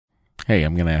Hey,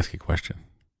 I'm going to ask you a question.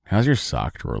 How's your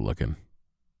sock drawer looking?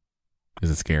 Is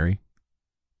it scary?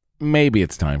 Maybe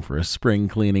it's time for a spring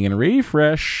cleaning and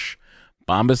refresh.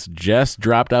 Bombas just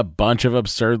dropped a bunch of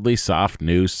absurdly soft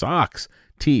new socks,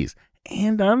 tees,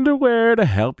 and underwear to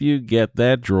help you get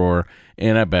that drawer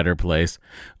in a better place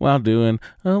while doing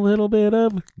a little bit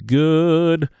of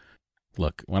good.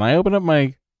 Look, when I open up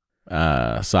my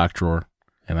sock drawer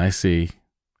and I see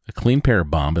a clean pair of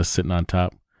Bombas sitting on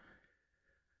top,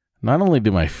 not only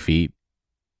do my feet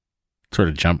sort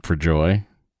of jump for joy,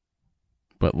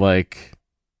 but like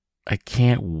I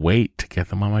can't wait to get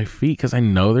them on my feet because I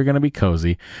know they're going to be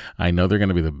cozy. I know they're going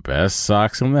to be the best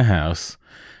socks in the house,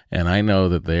 and I know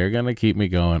that they're going to keep me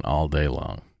going all day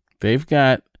long. They've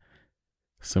got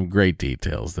some great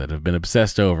details that have been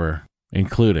obsessed over,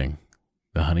 including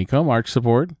the honeycomb arch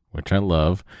support, which I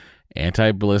love,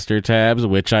 anti-blister tabs,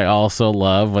 which I also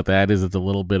love. What that is, it's a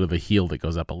little bit of the heel that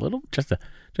goes up a little, just a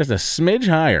smidge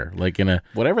higher, like in a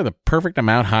whatever the perfect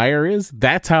amount higher is.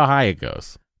 That's how high it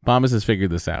goes. Bombas has figured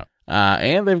this out.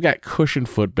 And they've got cushioned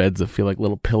footbeds that feel like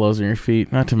little pillows on your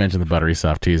feet, not to mention the buttery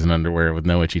soft tees and underwear with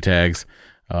no itchy tags.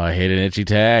 Oh, I hate an itchy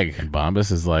tag. And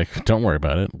Bombas is like, don't worry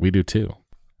about it. We do too.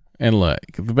 And look,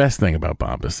 the best thing about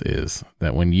Bombas is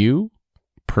that when you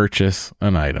purchase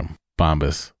an item,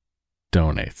 Bombas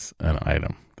donates an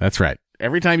item. That's right.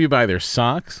 Every time you buy their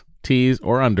socks, tees,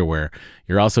 or underwear,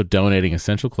 you're also donating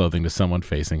essential clothing to someone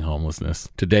facing homelessness.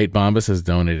 To date, Bombas has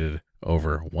donated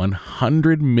over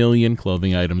 100 million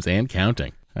clothing items and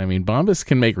counting. I mean, Bombas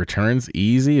can make returns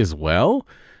easy as well.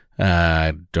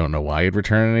 I don't know why you'd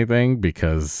return anything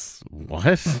because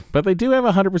what? But they do have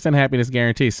a 100% happiness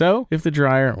guarantee. So if the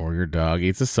dryer or your dog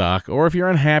eats a sock, or if you're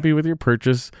unhappy with your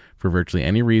purchase for virtually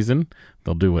any reason,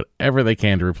 they'll do whatever they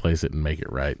can to replace it and make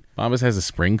it right. Bombas has a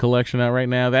spring collection out right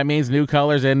now. That means new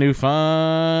colors and new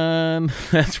fun.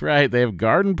 That's right. They have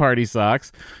garden party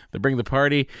socks that bring the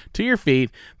party to your feet.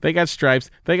 They got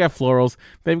stripes. They got florals.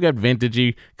 They've got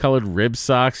vintagey colored rib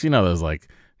socks. You know, those like,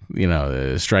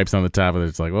 stripes on the top of it.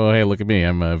 It's like, oh, hey, look at me.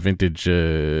 I'm a vintage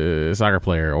soccer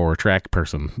player or track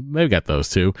person. They've got those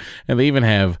too. And they even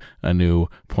have a new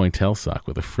pointelle sock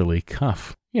with a frilly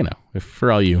cuff. You know, if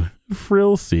for all you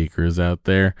frill seekers out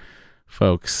there,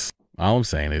 folks, all I'm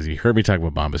saying is you heard me talk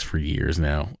about Bombas for years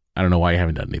now. I don't know why you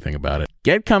haven't done anything about it.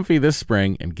 Get comfy this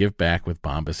spring and give back with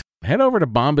Bombas. Head over to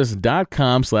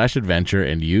bombas.com/adventure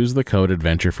and use the code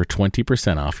adventure for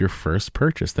 20% off your first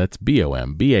purchase. That's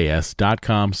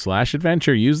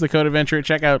bombas.com/adventure. Use the code adventure at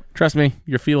checkout. Trust me,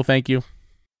 your feet will thank you.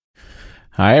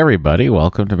 Hi, everybody.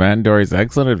 Welcome to Matt and Dory's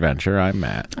Excellent Adventure. I'm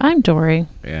Matt. I'm Dory.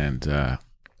 And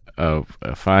a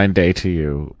fine day to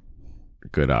you,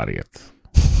 good audience.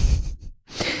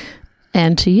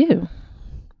 And to you.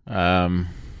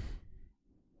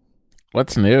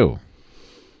 What's new?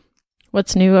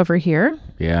 What's new over here?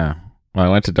 Yeah.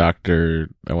 Well, I didn't go to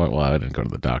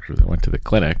the doctor. I went to the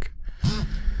clinic,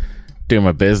 do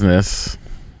my business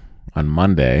on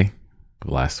Monday of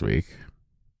last week.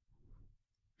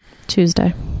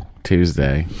 Tuesday.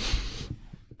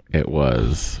 It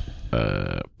was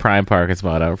Prime Park is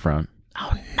bought out front.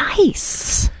 Oh,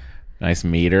 nice. Nice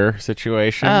meter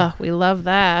situation. Oh, we love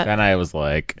that. Then I was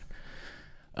like,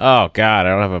 oh, God, I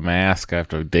don't have a mask. I have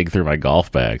to dig through my golf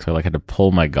bag. So I had to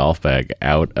pull my golf bag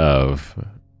out of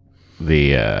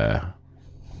the, out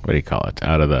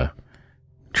of the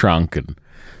trunk and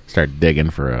start digging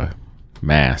for a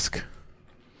mask.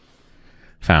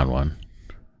 Found one.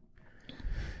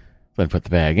 Then put the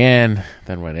bag in.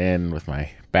 Then went in with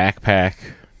my backpack.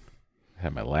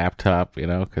 Had my laptop,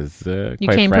 because quite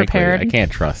frankly, prepared. I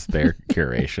can't trust their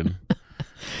curation.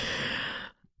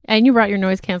 And you brought your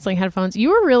noise-canceling headphones. You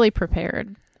were really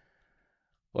prepared.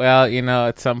 Well,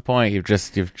 at some point, you've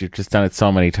just done it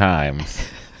so many times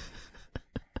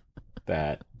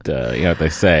that what they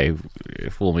say: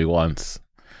 "Fool me once,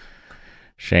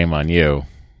 shame on you.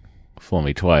 Fool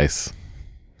me twice,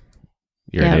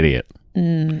 you're an idiot."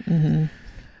 Mm-hmm.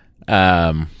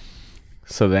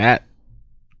 So that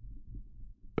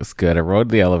was good. I rode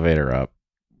the elevator up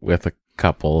with a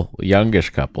youngish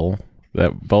couple.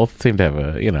 That both seem to have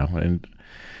a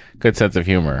good sense of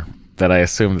humor. That I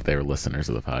assumed that they were listeners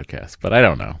of the podcast, but I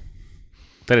don't know.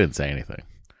 They didn't say anything.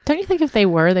 Don't you think if they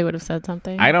were, they would have said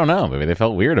something? I don't know. Maybe they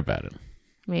felt weird about it.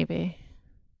 Maybe.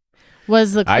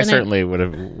 Was the clinic... I certainly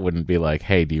wouldn't be like,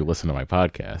 "Hey, do you listen to my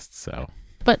podcast?" So,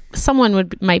 but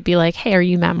someone might be like, "Hey, are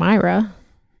you Matt Myra?"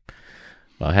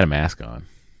 Well, I had a mask on,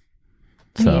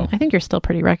 so I think you're still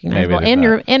pretty recognizable.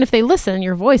 And if they listen,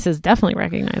 your voice is definitely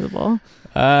recognizable.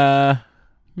 I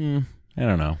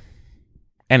don't know.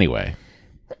 Anyway,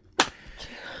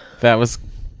 that was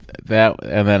that,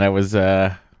 and then I was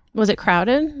Was it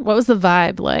crowded? What was the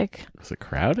vibe like? Was it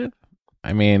crowded?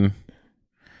 I mean,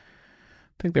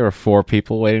 I think there were 4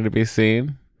 people waiting to be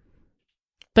seen.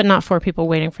 But not 4 people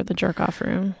waiting for the jerk-off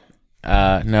room.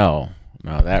 No,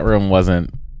 that room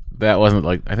wasn't. That wasn't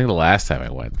like. I think the last time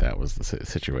I went, that was the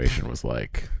situation. Was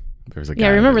like there was a guy.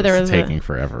 Yeah, I remember there was taking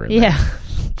forever. Yeah.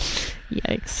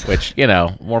 Yikes. Which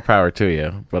more power to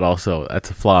you, but also that's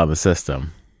a flaw in the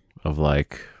system. Of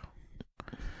like,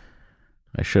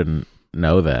 I shouldn't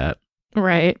know that.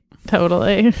 Right.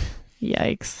 Totally.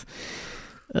 Yikes.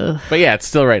 Ugh. But yeah, it's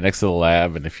still right next to the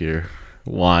lab, and if you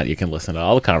want, you can listen to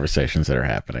all the conversations that are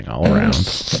happening all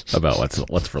around about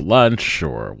what's for lunch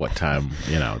or what time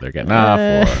they're getting off,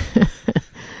 or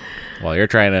while you're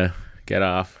trying to get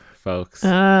off, folks.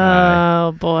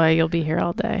 Oh boy, you'll be here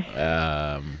all day.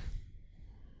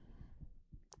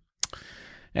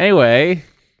 Anyway,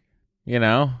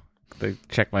 they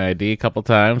check my ID a couple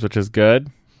times, which is good.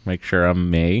 Make sure I'm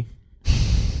me.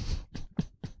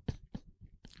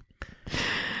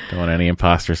 Don't want any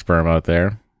imposter sperm out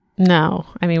there. No,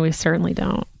 I mean, we certainly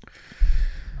don't.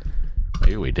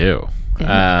 Maybe we do.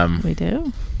 Yeah, we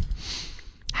do.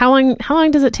 How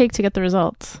long does it take to get the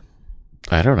results?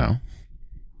 I don't know.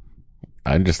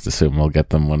 I just assume we'll get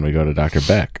them when we go to Dr.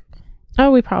 Beck.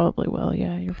 Oh, we probably will.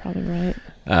 Yeah, you're probably right.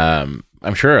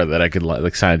 I'm sure that I could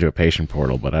sign into a patient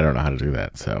portal, but I don't know how to do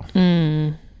that. So,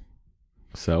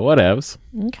 So whatevs.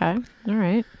 Okay. All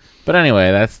right. But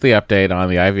anyway, that's the update on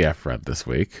the IVF front this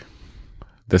week.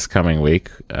 This coming week,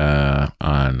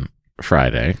 on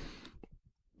Friday,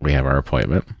 we have our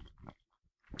appointment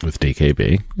with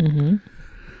DKB. Mm-hmm.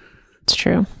 It's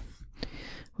true.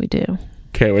 We do.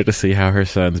 Can't wait to see how her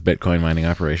son's Bitcoin mining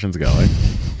operation's going.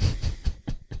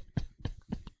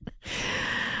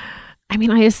 I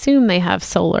mean, I assume they have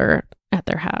solar at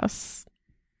their house,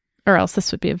 or else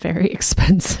this would be a very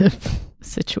expensive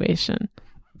situation.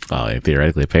 Well,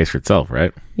 theoretically, it pays for itself,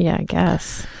 right? Yeah, I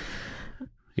guess.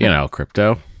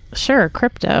 Crypto. Sure,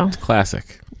 crypto. It's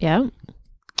classic. Yeah.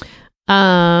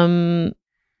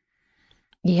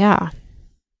 Yeah.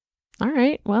 All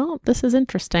right. Well, this is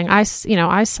interesting. I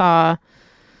saw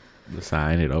the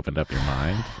sign. It opened up your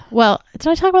mind. Well, did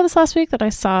I talk about this last week that I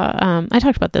saw? I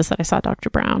talked about this, that I saw Dr.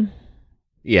 Brown.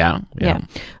 Yeah.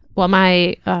 Well,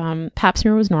 my pap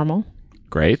smear was normal.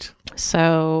 Great.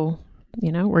 So,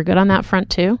 we're good on that front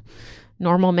too.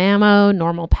 Normal mammo,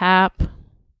 normal pap.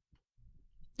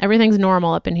 Everything's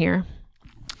normal up in here.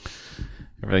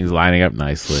 Everything's lining up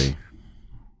nicely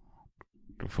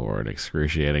for an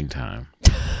excruciating time.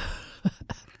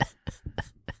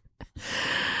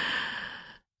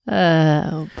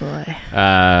 Oh, boy.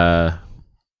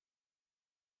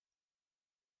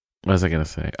 What was I going to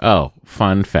say? Oh,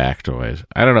 fun factoid.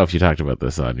 I don't know if you talked about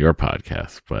this on your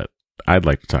podcast, but I'd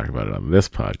like to talk about it on this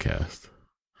podcast.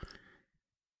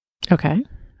 Okay.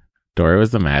 Dory was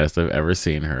the maddest I've ever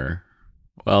seen her.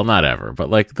 Well, not ever, but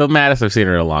the maddest I've seen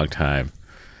her in a long time.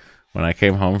 When I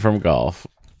came home from golf,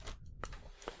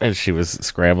 and she was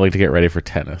scrambling to get ready for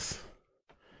tennis.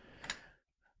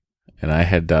 And I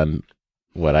had done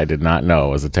what I did not know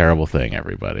was a terrible thing,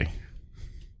 everybody.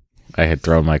 I had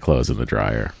thrown my clothes in the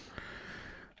dryer,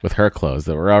 with her clothes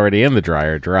that were already in the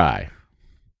dryer dry.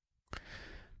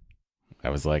 I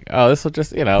was like, oh, this will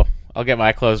just, I'll get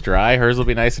my clothes dry. Hers will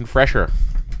be nice and fresher.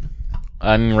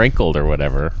 Unwrinkled or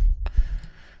whatever.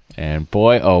 And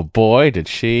boy, oh boy, did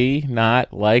she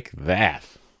not like that.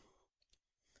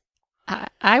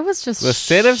 I was just the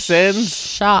sin of sins.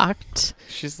 Shocked.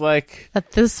 She's like,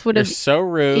 that this would have so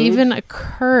rude even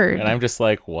occurred. And I'm just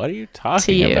like, what are you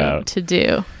talking about? To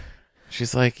do.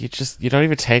 She's like, you don't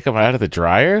even take them out of the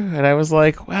dryer? And I was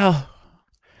like, well,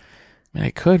 I mean,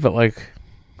 I could, but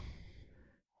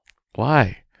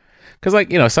why?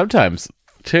 Because sometimes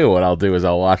too, what I'll do is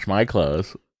I'll wash my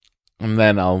clothes and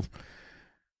then I'll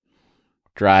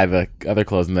dry the other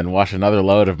clothes and then wash another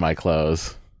load of my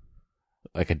clothes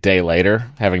a day later,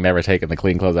 having never taken the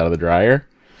clean clothes out of the dryer.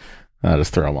 I'll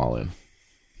just throw them all in,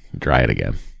 dry it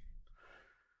again.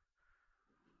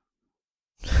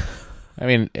 I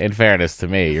mean, in fairness to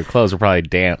me, your clothes were probably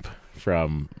damp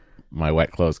from my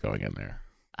wet clothes going in there.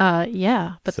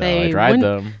 Yeah, but so I dried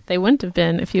them. They wouldn't have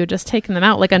been if you had just taken them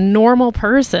out like a normal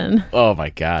person. Oh my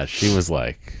gosh, she was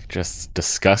just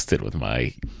disgusted with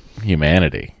my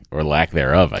humanity. Or lack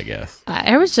thereof, I guess.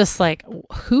 I was just like,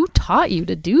 who taught you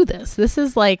to do this? This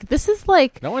is like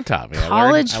no one taught me.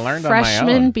 College I learned freshman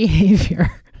on my own. behavior.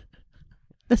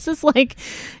 This is like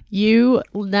you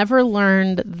never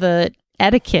learned the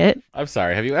etiquette. I'm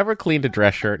sorry. Have you ever cleaned a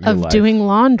dress shirt in your life? Of doing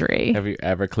laundry. Have you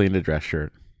ever cleaned a dress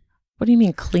shirt? What do you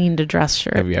mean cleaned a dress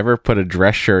shirt? Have you ever put a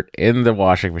dress shirt in the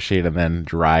washing machine and then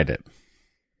dried it?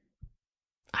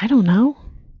 I don't know.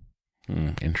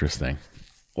 Interesting.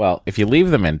 Well, if you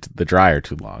leave them in the dryer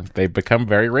too long, they become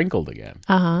very wrinkled again.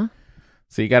 Uh-huh.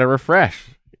 So you got to refresh.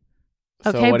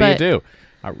 Okay, so what do you do?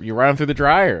 You run them through the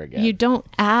dryer again. You don't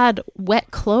add wet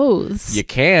clothes. You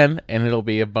can, and it'll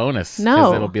be a bonus. No.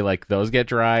 'Cause it'll be like those get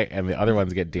dry and the other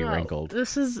ones get de-wrinkled. No,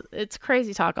 it's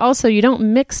crazy talk. Also, you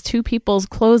don't mix two people's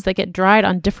clothes that get dried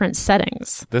on different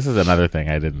settings. This is another thing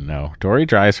I didn't know. Dory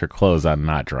dries her clothes on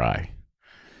not dry.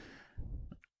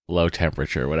 Low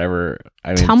temperature, whatever. I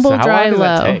mean, Tumble so how dry long does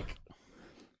that low. take?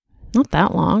 Not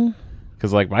that long.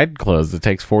 Because like my clothes, it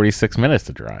takes 46 minutes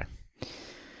to dry.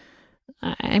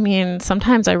 I mean,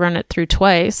 sometimes I run it through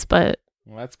twice, but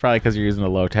Well, that's probably because you're using a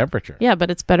low temperature. yeah,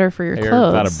 but it's better for your Have you clothes.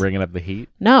 ever thought of bringing up the heat?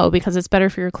 No, because it's better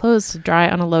for your clothes to dry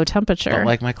on a low temperature. But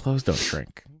like my clothes don't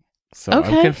shrink. So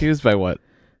Okay. I'm confused by what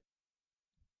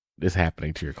is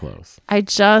happening to your clothes. I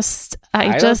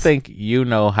don't think you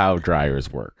know how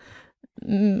dryers work.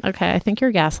 Okay, I think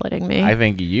you're gaslighting me. I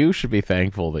think you should be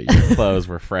thankful that your clothes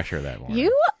were fresher that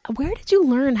morning. Where did you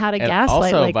learn how to And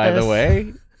gaslight also, like by this? the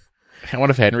way,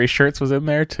 one of Henry's shirts was in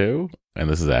there too. And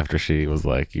this is after she was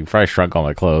like, "You probably shrunk all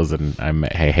my clothes," and I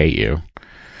hate you.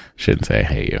 She didn't say I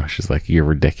hate you. She's like, "You're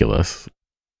ridiculous."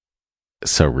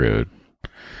 So rude.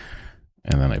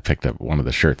 And then I picked up one of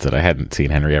the shirts that I hadn't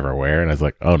seen Henry ever wear, and I was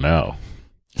like, "Oh no,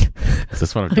 is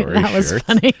this one of Dory's that was shirts?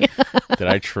 funny. Did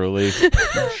I truly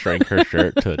shrink her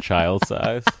shirt to a child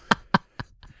size?"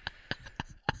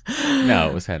 No,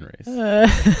 it was Henry's.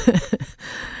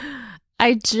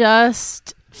 I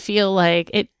just feel like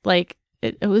it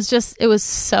was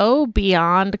so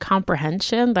beyond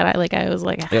comprehension that I was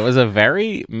like, It was a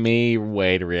very me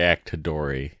way to react to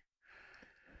Dory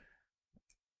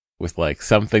with like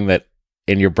something that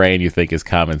in your brain you think is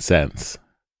common sense,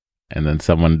 and then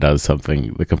someone does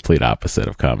something the complete opposite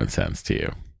of common sense to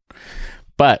you.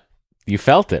 But you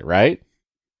felt it, right?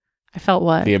 I felt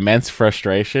what? The immense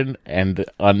frustration and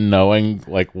unknowing,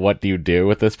 like, what do you do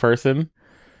with this person?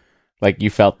 Like, you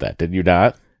felt that, did you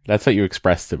not? That's what you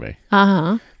expressed to me.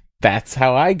 Uh-huh. That's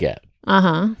how I get.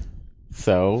 Uh-huh.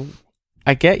 So,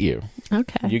 I get you.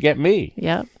 Okay. You get me.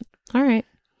 Yep. All right.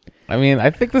 I mean, I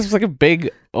think this was like a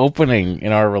big opening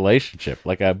in our relationship,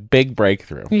 like a big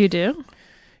breakthrough. You do?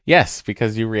 Yes,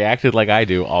 because you reacted like I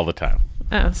do all the time.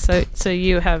 Oh, so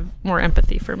you have more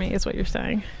empathy for me is what you're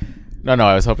saying. No,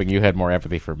 I was hoping you had more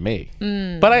empathy for me.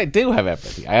 But I do have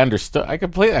empathy. I understood.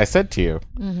 I said to you,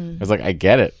 I was like, I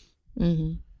get it.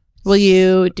 Mm-hmm. Will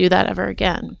you do that ever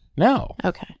again? No.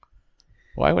 Okay.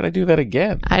 Why would I do that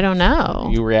again? I don't know.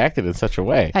 You reacted in such a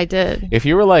way. I did. If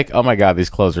you were like, oh my God, these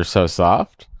clothes are so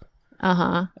soft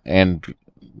Uh-huh. and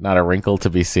not a wrinkle to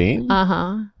be seen,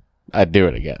 Uh-huh. I'd do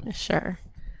it again Sure.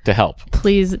 to help.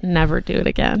 Please never do it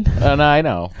again. No, I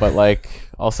know. But like,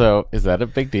 also, is that a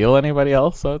big deal? Anybody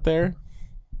else out there?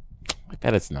 I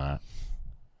bet it's not.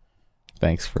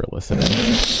 Thanks for listening.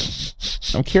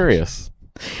 I'm curious.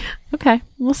 Okay.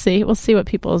 We'll see. We'll see what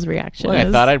people's reaction Well, is.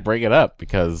 I thought I'd bring it up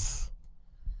because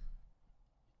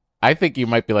I think you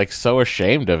might be like so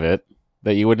ashamed of it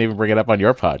that you wouldn't even bring it up on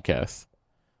your podcast.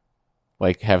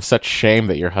 Like, have such shame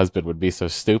that your husband would be so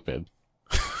stupid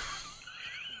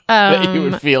that you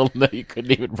would feel that you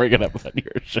couldn't even bring it up on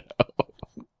your show.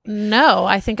 No,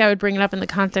 I think I would bring it up in the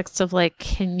context of like,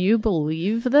 can you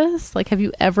believe this? Like, have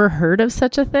you ever heard of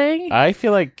such a thing? I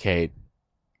feel like Kate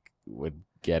would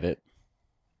get it.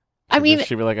 I mean,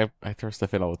 she'd be like, I throw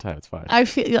stuff in all the time. It's fine.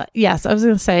 yes, I was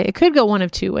going to say it could go one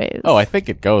of two ways. Oh, I think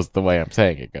it goes the way I'm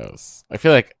saying it goes. I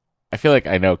feel like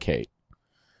I know Kate.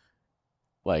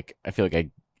 Like, I feel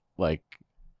like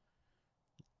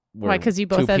why? Because you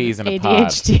both two have peas in a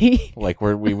ADHD. pod. Like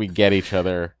we get each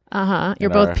other. You're in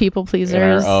both our- people In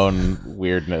pleasers. our own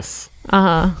weirdness,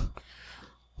 And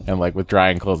like with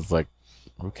drying clothes, it's like,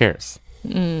 who cares?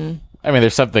 mm, I mean,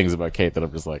 there's some things about Kate that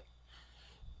I'm just like,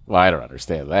 well, I don't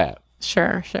understand that.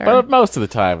 sure. But most of the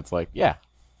time, it's like, yeah.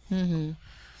 Mm-hmm.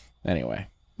 Anyway,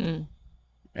 Mm.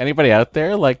 anybody out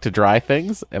there like to dry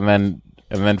things and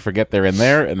then forget they're in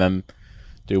there and then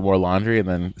do more laundry and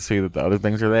then see that the other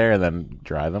things are there and then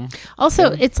dry them?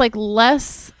 Also, it's like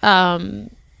less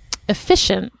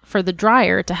efficient for the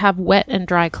dryer to have wet and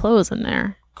dry clothes in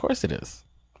there. Of course it is.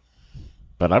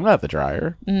 But I'm not the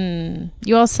dryer.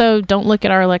 You also don't look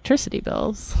at our electricity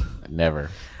bills. Never.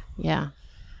 Yeah.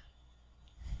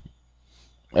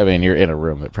 I mean, you're in a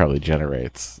room that probably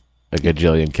generates a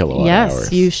gajillion kilowatt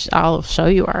hours. Yes, I'll show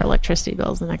you our electricity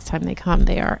bills the next time they come.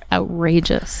 They are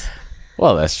outrageous.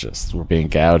 Well, that's just, we're being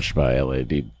gouged by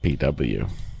LADPW.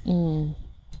 Mm.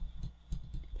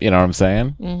 You know what I'm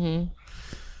saying? Mm-hmm.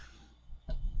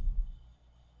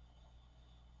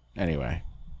 Anyway,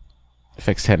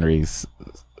 fixed Henry's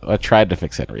I tried to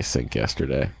fix Henry's sink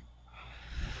yesterday.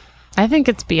 I think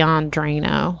it's beyond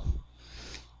Drano.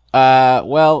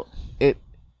 Well,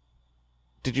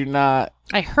 did you not?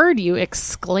 I heard you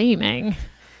exclaiming.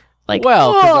 Like,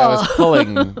 well,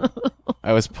 because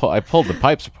I was "Whoa!" I pulled the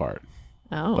pipes apart.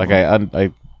 Oh. Like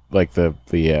I like the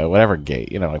whatever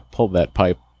gate, I pulled that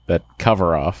pipe, that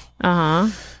cover off. Uh-huh.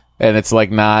 And it's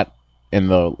like not in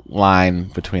the line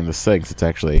between the sinks. It's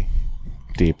actually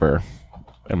deeper.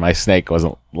 And my snake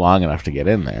wasn't long enough to get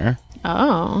in there.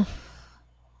 Oh.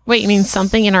 Wait, you mean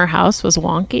something in our house was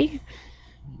wonky?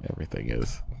 Everything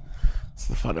is. It's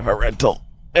the fun of a rental.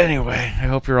 Anyway, I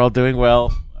hope you're all doing well.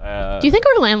 Do you think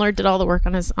our landlord did all the work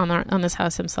on this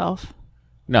house himself?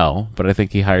 No, but I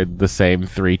think he hired the same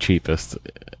 3 cheapest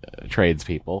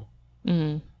tradespeople.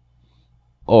 Mm-hmm.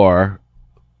 Or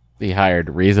he hired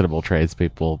reasonable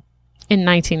tradespeople in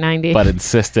 1990, but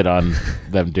insisted on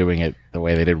them doing it the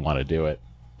way they didn't want to do it,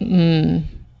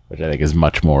 which I think is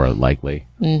much more likely.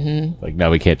 Mm-hmm. Like, no,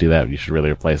 we can't do that. You should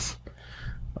really replace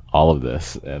all of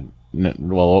this. And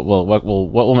what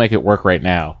will make it work right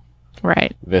now?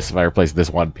 Right. If I replace this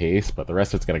one piece, but the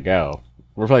rest of it's going to go.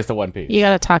 Replace the one piece. You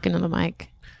got to talk into the mic.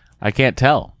 I can't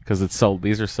tell because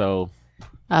these are so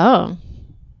low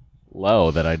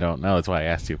that I don't know. That's why I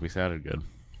asked you if we sounded good.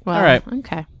 Well, all right.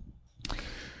 Okay.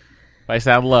 If I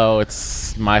sound low,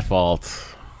 it's my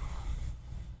fault.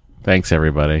 Thanks,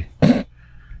 everybody. But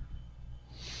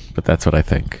that's what I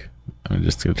think. I'm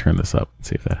just going to turn this up and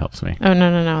see if that helps me. Oh,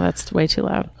 no. That's way too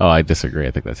loud. Oh, I disagree.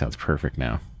 I think that sounds perfect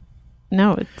now.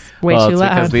 No, it's way too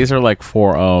loud. Because these are like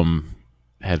 4 ohm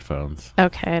headphones.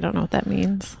 Okay, I don't know what that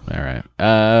means. All right.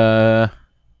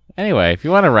 Anyway, if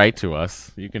you want to write to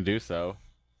us, you can do so.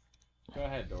 Go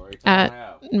ahead, Dory.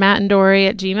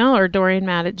 MattandDory@gmail or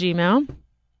DoryandMatt@gmail.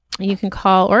 You can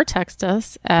call or text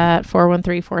us at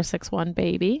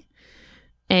 413-461-BABY.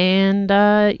 And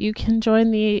you can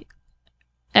join the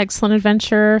Excellent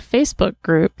Adventure Facebook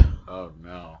group. Oh,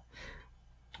 no.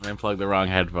 I unplugged the wrong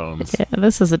headphones. Yeah,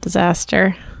 this is a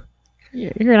disaster.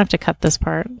 You're going to have to cut this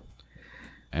part.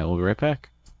 And we'll be right back.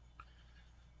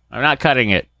 I'm not cutting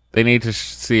it. They need to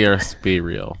see us be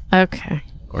real. Okay.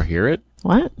 Or hear it.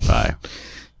 What? Bye.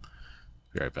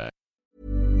 Be right back.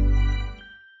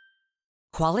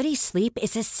 Quality sleep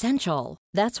is essential.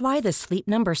 That's why the Sleep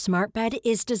Number Smart Bed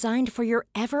is designed for your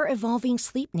ever-evolving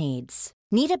sleep needs.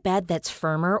 Need a bed that's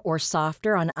firmer or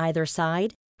softer on either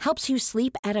side? Helps you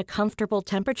sleep at a comfortable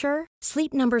temperature?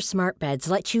 Sleep Number Smart Beds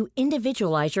let you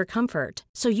individualize your comfort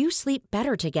so you sleep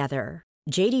better together.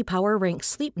 J.D. Power ranks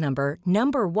Sleep Number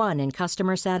number 1 in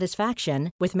customer satisfaction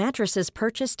with mattresses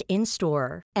purchased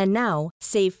in-store. And now,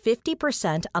 save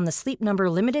 50% on the Sleep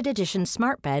Number Limited Edition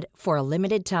Smart Bed for a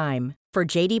limited time. For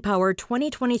J.D. Power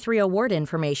 2023 award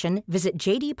information, visit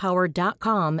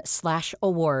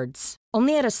jdpower.com/awards.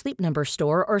 Only at a Sleep Number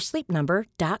store or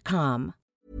sleepnumber.com.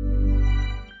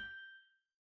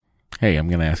 Hey, I'm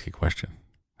going to ask you a question.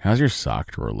 How's your sock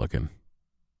drawer looking?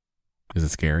 Is it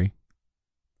scary?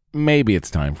 Maybe it's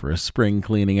time for a spring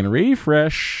cleaning and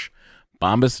refresh.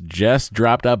 Bombas just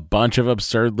dropped a bunch of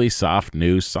absurdly soft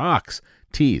new socks,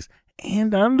 tees,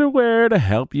 and underwear to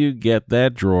help you get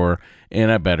that drawer in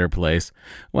a better place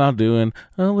while doing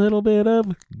a little bit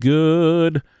of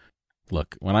good.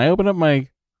 Look, when I open up my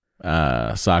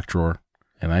sock drawer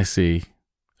and I see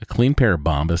a clean pair of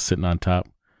Bombas sitting on top,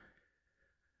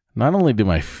 not only do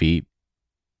my feet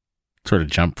sort of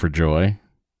jump for joy,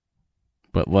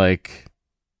 but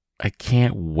I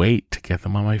can't wait to get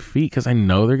them on my feet because I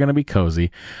know they're going to be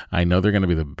cozy. I know they're going to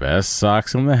be the best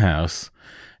socks in the house.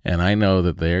 And I know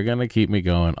that they're going to keep me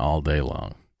going all day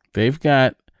long. They've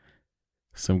got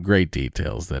some great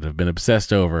details that have been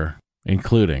obsessed over,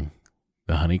 including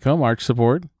the honeycomb arch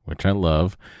support, which I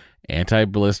love,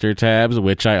 anti-blister tabs,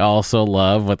 which I also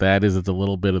love. What that is, it's a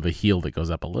little bit of the heel that goes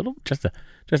up a little, just a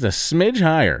smidge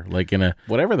higher, like in a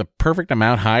whatever the perfect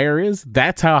amount higher is.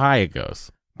 That's how high it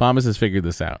goes. Bombas has figured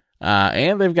this out.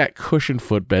 And they've got cushioned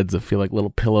footbeds that feel like little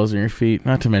pillows on your feet,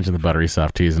 not to mention the buttery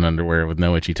soft tees and underwear with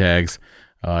no itchy tags.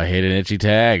 Oh, I hate an itchy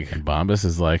tag. And Bombas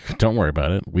is like, don't worry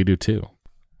about it. We do too.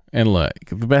 And look,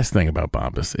 the best thing about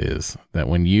Bombas is that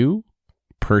when you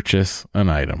purchase an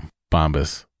item,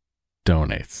 Bombas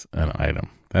donates an item.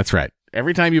 That's right.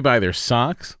 Every time you buy their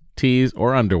socks, tees,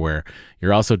 or underwear,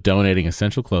 you're also donating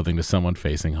essential clothing to someone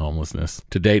facing homelessness.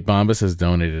 To date, Bombas has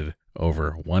donated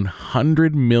over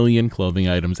 100 million clothing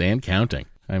items and counting.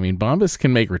 I mean, Bombas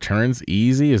can make returns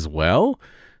easy as well.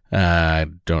 I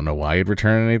don't know why you'd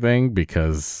return anything,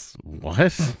 because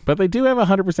what? But they do have a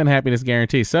 100% happiness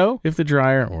guarantee. So if the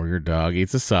dryer or your dog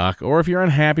eats a sock, or if you're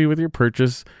unhappy with your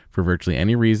purchase for virtually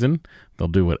any reason, they'll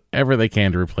do whatever they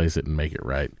can to replace it and make it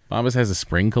right. Bombas has a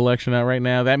spring collection out right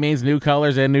now. That means new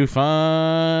colors and new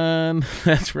fun.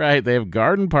 That's right. They have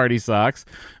garden party socks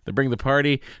that bring the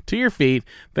party to your feet.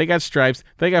 They got stripes.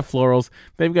 They got florals.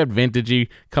 They've got vintagey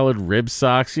colored rib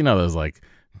socks. You know, those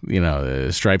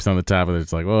stripes on the top of it.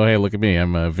 It's like, well, hey, look at me.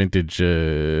 I'm a vintage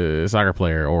soccer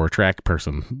player or track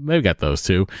person. They've got those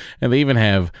too. And they even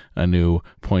have a new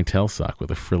pointelle sock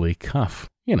with a frilly cuff.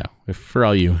 You know, for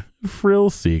all you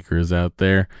frill seekers out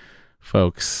there,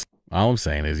 folks, all I'm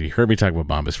saying is you heard me talk about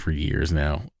Bombas for years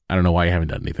now. I don't know why you haven't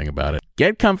done anything about it.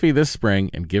 Get comfy this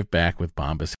spring and give back with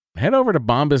Bombas. Head over to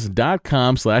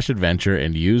bombas.com/adventure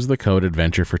and use the code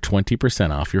adventure for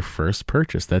 20% off your first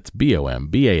purchase. That's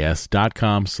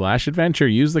bombas.com/adventure.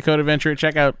 Use the code adventure at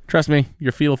checkout. Trust me,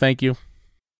 your feet will thank you.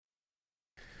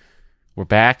 We're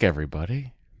back,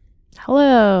 everybody.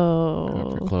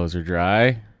 Hello. Your clothes are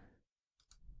dry.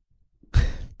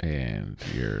 And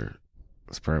your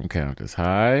sperm count is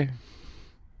high.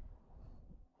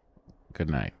 Good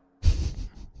night.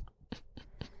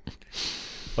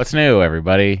 What's new,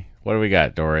 everybody? What do we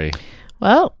got, Dory?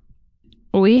 Well,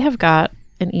 we have got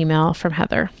an email from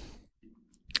Heather,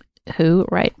 who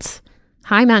writes,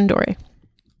 "Hi, Matt and Dory.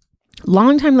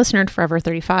 Longtime listener to Forever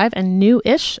 35 and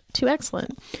new-ish to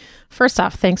excellent. First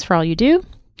off, thanks for all you do.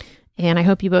 And I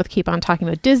hope you both keep on talking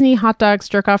about Disney, hot dogs,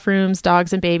 jerk-off rooms,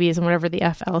 dogs and babies, and whatever the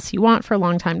F else you want for a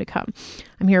long time to come.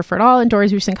 I'm here for it all, and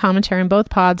Dory's recent commentary on both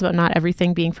pods about not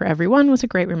everything being for everyone was a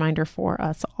great reminder for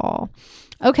us all.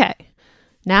 Okay,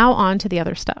 now on to the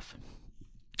other stuff.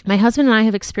 My husband and I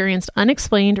have experienced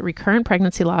unexplained recurrent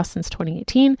pregnancy loss since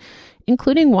 2018,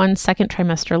 including 1 second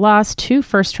trimester loss, 2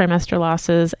 first trimester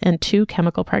losses, and 2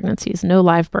 chemical pregnancies. No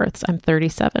live births. I'm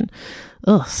 37.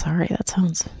 Oh, sorry. That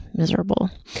sounds miserable.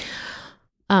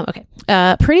 Okay.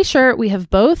 Pretty sure we have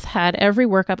both had every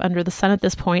workup under the sun at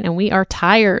this point, and we are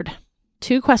tired.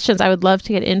 2 questions I would love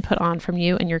to get input on from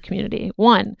you and your community.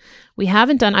 1, we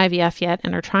haven't done IVF yet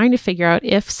and are trying to figure out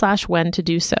if/when to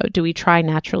do so. Do we try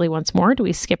naturally once more? Do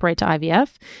we skip right to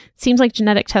IVF? It seems like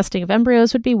genetic testing of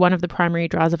embryos would be one of the primary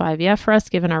draws of IVF for us,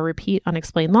 given our repeat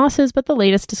unexplained losses, but the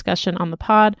latest discussion on the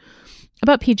pod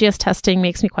about PGS testing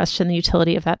makes me question the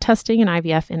utility of that testing in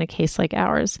IVF in a case like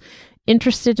ours.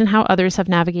 Interested in how others have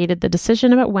navigated the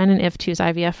decision about when and if to use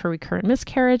IVF for recurrent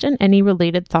miscarriage, and any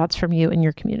related thoughts from you and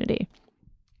your community.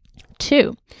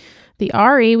 2, the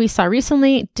RE we saw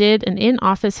recently did an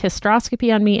in-office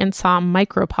hysteroscopy on me and saw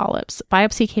micropolyps.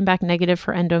 Biopsy came back negative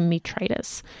for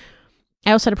endometritis.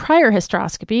 I also had a prior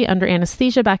hysteroscopy under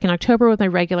anesthesia back in October with my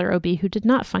regular OB who did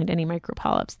not find any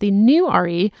micropolyps. The new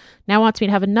RE now wants me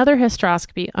to have another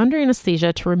hysteroscopy under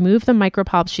anesthesia to remove the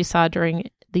micropolyps she saw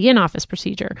during the in-office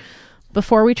procedure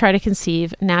before we try to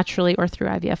conceive naturally or through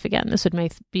IVF again. This would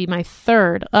be my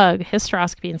 3rd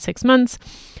hysteroscopy in 6 months.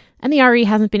 And the RE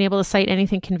hasn't been able to cite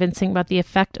anything convincing about the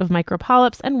effect of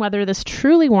micropolyps and whether this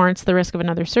truly warrants the risk of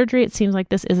another surgery. It seems like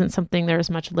this isn't something there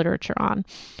is much literature on.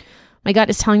 My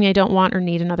gut is telling me I don't want or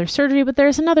need another surgery, but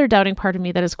there's another doubting part of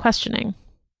me that is questioning.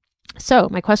 So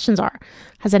my questions are,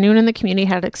 has anyone in the community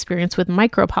had experience with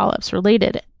micropolyps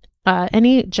related?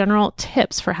 Any general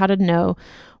tips for how to know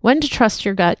when to trust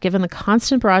your gut given the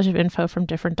constant barrage of info from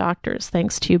different doctors?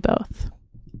 Thanks to you both.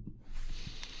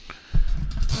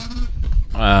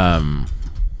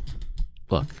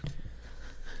 Look,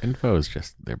 info is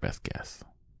just their best guess.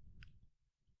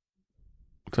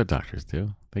 That's what doctors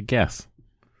do. They guess.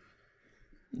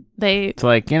 It's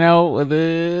like,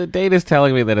 the data's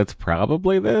telling me that it's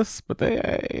probably this, but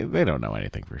they don't know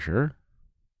anything for sure.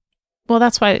 Well,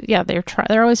 that's why,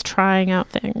 they're always trying out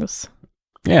things.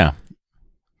 Yeah.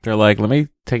 They're like, let me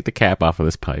take the cap off of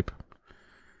this pipe.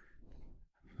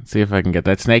 Let's see if I can get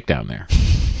that snake down there.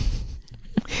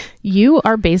 You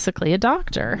are basically a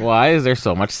doctor. Why is there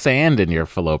so much sand in your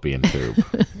fallopian tube?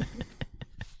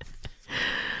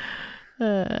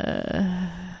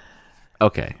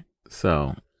 Okay,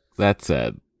 so that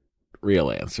said, real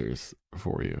answers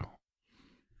for you.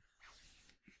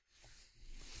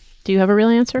 Do you have a real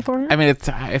answer for her? I mean,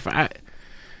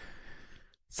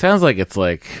 sounds like it's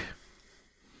like,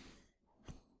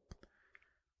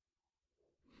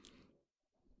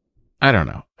 I don't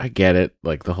know. I get it,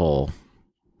 like the whole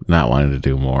not wanting to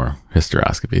do more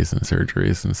hysteroscopies and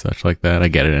surgeries and such like that. I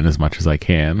get it in as much as I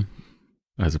can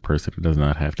as a person who does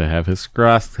not have to have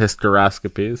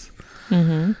hysteroscopies.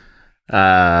 Mm-hmm.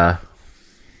 But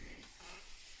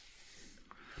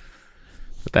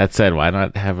that said, why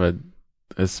not have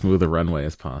as smooth a runway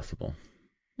as possible?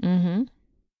 Mm-hmm.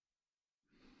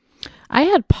 I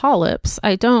had polyps.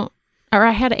 I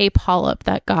had a polyp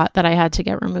that I had to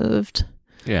get removed.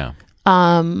 Yeah.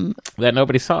 That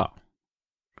nobody saw.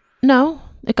 No,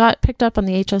 it got picked up on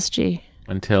the HSG.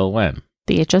 Until when?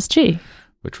 The HSG.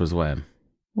 Which was when?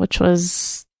 Which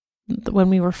was when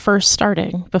we were first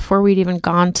starting, before we'd even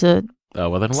gone to Oh,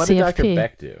 well, then what CFP. did Dr.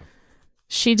 Beck do?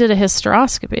 She did a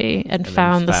hysteroscopy and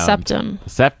found the septum. The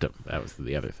septum. That was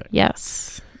the other thing.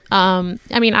 Yes.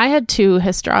 I mean, I had 2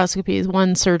 hysteroscopies,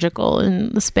 one surgical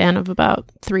in the span of about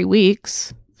 3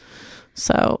 weeks.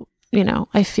 So, you know,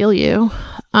 I feel you.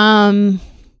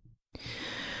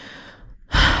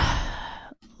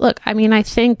 Look, I mean, I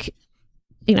think,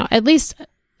 you know, at least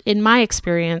in my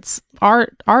experience,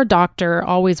 our doctor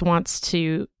always wants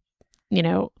to, you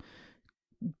know,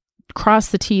 cross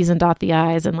the T's and dot the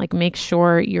I's and like make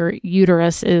sure your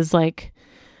uterus is like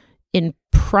in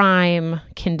prime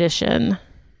condition,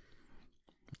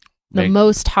 the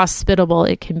most hospitable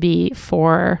it can be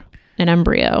for an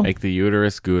embryo. Make the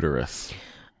uterus gooterus.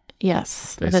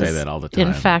 Yes. They say that all the time.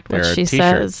 In fact, there what she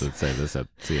t-shirts says. That say this at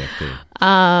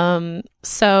CFP.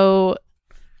 So,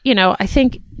 you know, I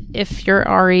think if your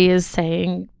RE is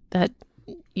saying that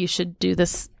you should do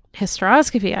this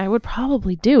hysteroscopy, I would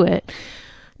probably do it.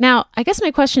 Now, I guess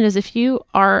my question is, if you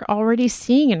are already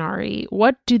seeing an RE,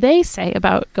 what do they say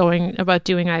about doing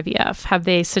IVF? Have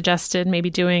they suggested maybe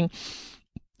doing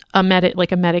a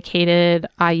medicated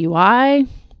IUI?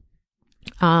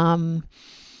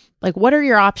 Like, what are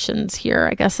your options here?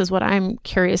 I guess is what I'm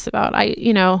curious about.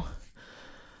 I'm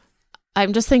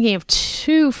just thinking of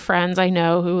 2 friends I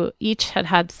know who each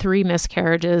had 3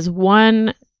 miscarriages.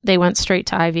 One, they went straight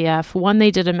to IVF. One,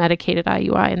 they did a medicated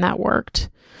IUI and that worked.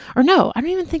 Or no, I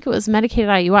don't even think it was medicated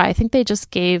IUI. I think they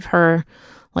just gave her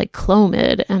like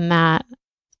Clomid and that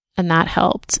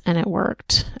helped and it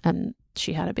worked and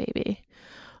she had a baby.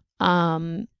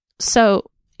 So,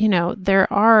 you know,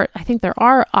 I think there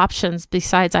are options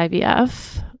besides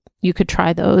IVF. You could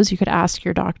try those. You could ask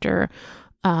your doctor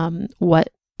what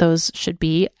those should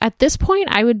be. At this point,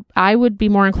 I would be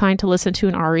more inclined to listen to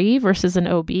an RE versus an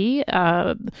OB.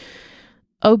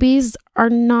 OBs are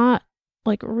not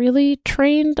like really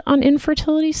trained on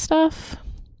infertility stuff.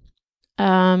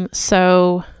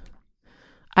 So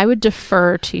I would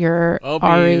defer to your OBs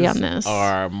RE on this.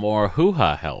 Are more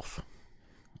hoo-ha health.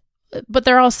 But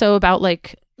they're also about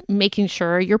like making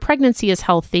sure your pregnancy is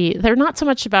healthy. They're not so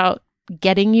much about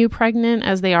getting you pregnant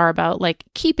as they are about like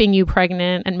keeping you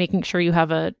pregnant and making sure you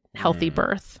have a healthy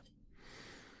birth.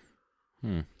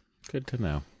 Good to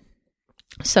know.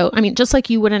 So, I mean, just like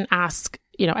you wouldn't ask,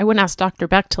 you know, I wouldn't ask Dr.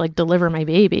 Beck to like deliver my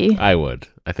baby. I would.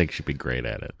 I think she'd be great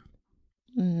at it.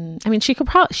 I mean, she could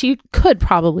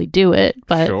probably do it,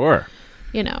 but sure,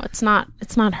 you know, it's not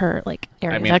her like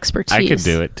area of expertise. I could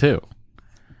do it too.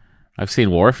 I've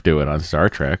seen Worf do it on Star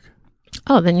Trek.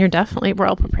 Oh, then you're definitely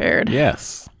well prepared.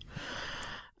 Yes.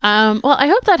 Well, I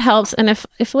hope that helps. And if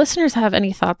listeners have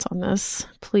any thoughts on this,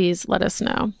 please let us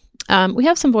know. We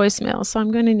have some voicemails, so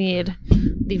I'm going to need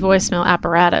the voicemail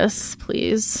apparatus,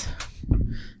 please.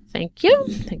 Thank you.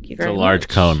 Thank you very much. It's a large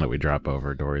cone that we drop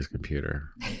over Dory's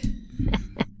computer.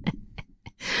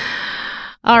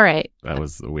 All right. That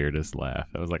was the weirdest laugh.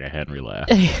 That was like a Henry laugh.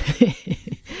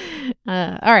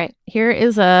 All right. We're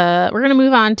going to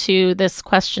move on to this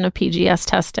question of PGS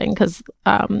testing because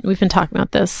we've been talking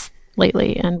about this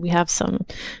lately and we have some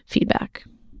feedback.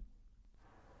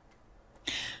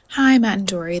 Hi, Matt and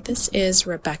Dory. This is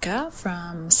Rebecca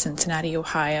from Cincinnati,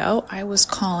 Ohio. I was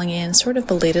calling in sort of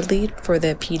belatedly for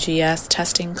the PGS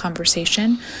testing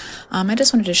conversation. I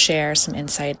just wanted to share some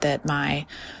insight that my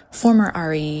former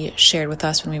RE shared with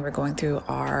us when we were going through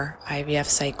our IVF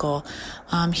cycle.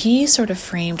 He sort of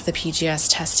framed the PGS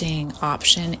testing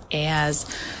option as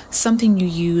something you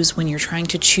use when you're trying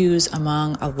to choose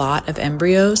among a lot of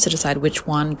embryos to decide which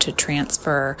one to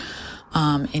transfer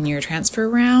in your transfer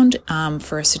round.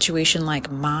 For a situation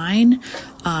like mine,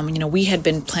 we had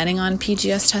been planning on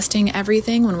PGS testing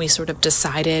everything when we sort of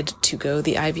decided to go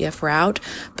the IVF route.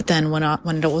 But then when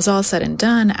it was all said and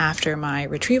done after my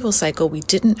retrieval cycle, we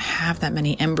didn't have that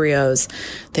many embryos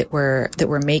that were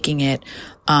making it.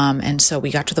 And so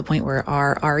we got to the point where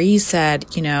our RE said,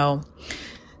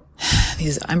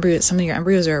 these embryos, some of your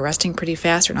embryos are arresting pretty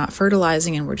fast or not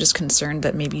fertilizing, and we're just concerned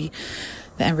that maybe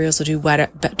the embryos will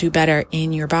do better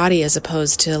in your body as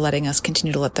opposed to letting us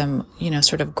continue to let them,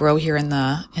 sort of grow here in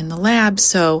the lab.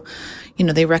 So,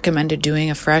 they recommended doing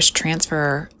a fresh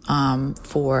transfer,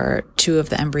 for 2 of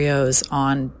the embryos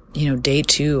on, day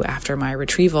 2 after my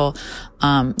retrieval.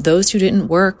 Those 2 didn't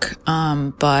work.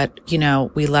 But,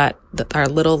 we let our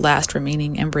little last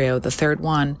remaining embryo, the 3rd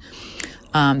one,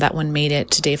 that one made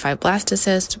it to day 5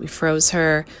 blastocyst. We froze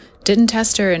her. didn't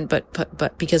test her,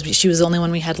 but because she was the only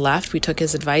one we had left, we took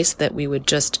his advice that we would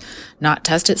just not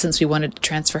test it since we wanted to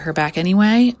transfer her back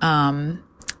anyway,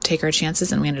 take our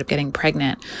chances, and we ended up getting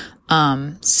pregnant.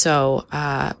 So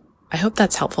I hope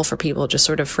that's helpful for people, just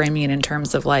sort of framing it in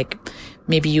terms of like,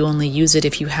 maybe you only use it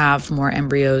if you have more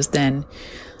embryos than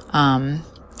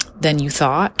you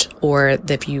thought, or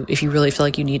that if you really feel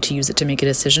like you need to use it to make a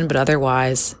decision, but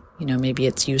otherwise, maybe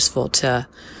it's useful to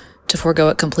forego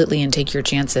it completely and take your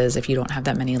chances if you don't have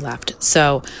that many left.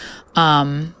 So,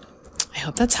 I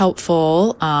hope that's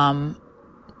helpful. I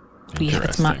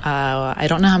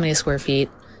don't know how many square feet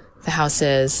the house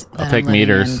is. I'll take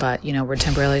meters. But, we're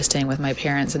temporarily staying with my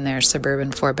parents in their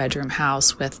suburban 4-bedroom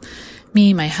house with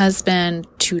me, my husband,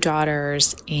 2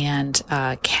 daughters, and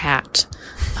a cat.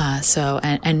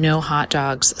 And no hot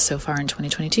dogs so far in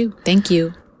 2022. Thank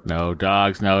you. No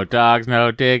dogs, no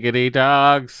diggity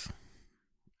dogs.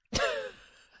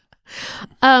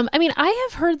 I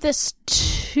have heard this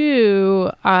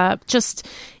too, just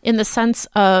in the sense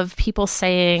of people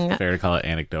saying... Fair to call it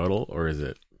anecdotal, or is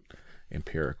it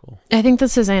empirical? I think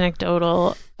this is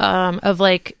anecdotal, of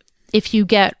like, if you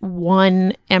get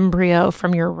one embryo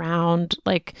from your round,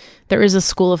 like there is a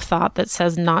school of thought that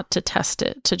says not to test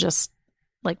it, to just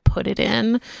like put it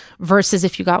in, versus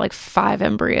if you got like 5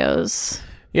 embryos.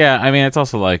 Yeah, it's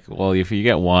also like, well, if you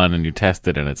get one and you test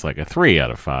it and it's like a 3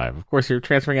 out of 5, of course you're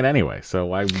transferring it anyway. So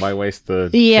why waste the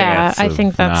chance? I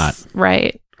think that's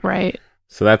right.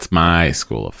 So that's my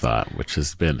school of thought, which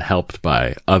has been helped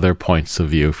by other points of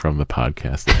view from the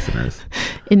podcast listeners.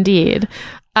 Indeed.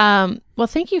 Well,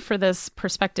 thank you for this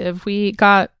perspective. We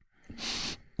got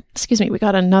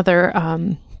another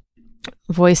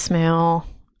voicemail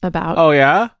about... Oh,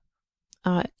 yeah?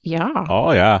 Yeah.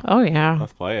 Oh, yeah. Oh, yeah.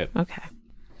 Let's play it. Okay.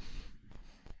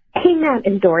 Hey, Matt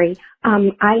and Dory.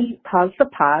 I paused the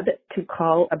pod to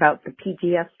call about the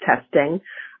PGS testing.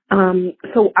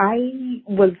 So I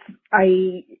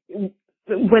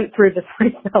went through this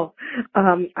myself.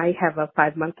 I have a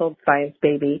 5-month-old science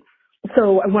baby.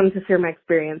 So I wanted to share my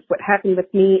experience. What happened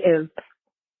with me is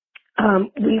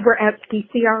we were at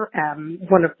CCRM,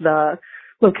 one of the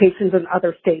locations in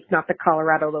other states, not the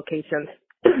Colorado locations.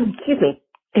 Excuse me.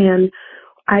 And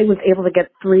I was able to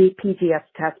get 3 PGS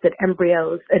tested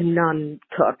embryos and none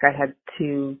took. I had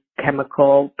 2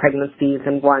 chemical pregnancies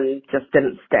and 1 just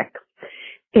didn't stick.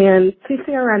 And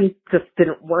CCRM just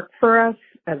didn't work for us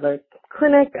as a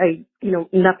clinic.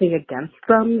 Nothing against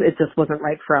them. It just wasn't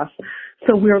right for us.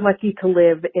 So we were lucky to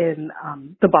live in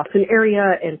the Boston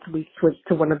area, and so we switched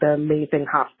to one of the amazing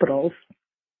hospitals.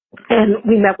 And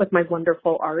we met with my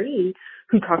wonderful RE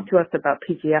who talked to us about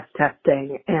PGS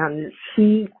testing, and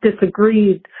she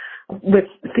disagreed with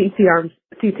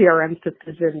CCRM's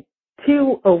decision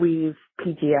to always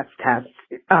PGS test,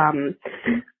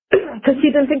 because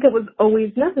she didn't think it was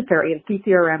always necessary, and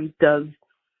CCRM does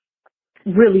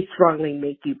really strongly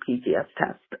make you PGS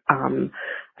test.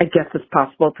 I guess it's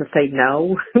possible to say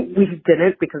no. We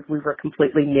didn't because we were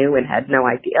completely new and had no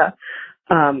idea.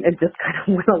 And just kind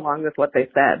of went along with what they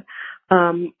said.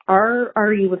 Our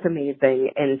RE was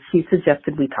amazing, and she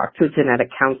suggested we talk to a genetic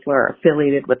counselor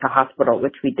affiliated with the hospital,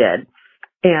 which we did.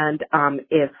 And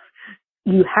if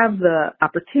you have the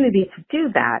opportunity to do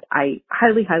that, I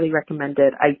highly, highly recommend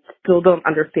it. I still don't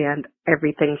understand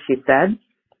everything she said,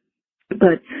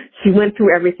 but she went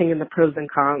through everything in the pros and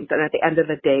cons, and at the end of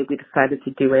the day, we decided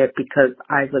to do it because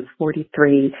I was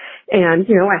 43, and,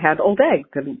 I had old eggs,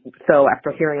 and so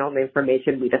after hearing all the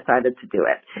information, we decided to do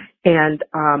it. And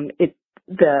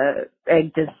the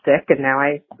egg did stick, and now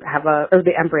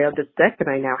the embryo did stick, and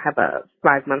I now have a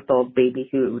 5-month-old baby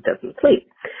who doesn't sleep.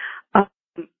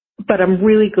 But I'm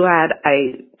really glad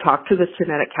I talked to this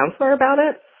genetic counselor about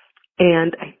it,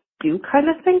 and I do kind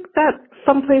of think that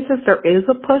some places there is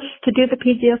a push to do the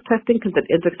PGS testing because it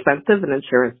is expensive and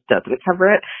insurance doesn't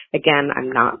cover it. Again,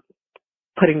 I'm not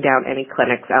putting down any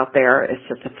clinics out there. It's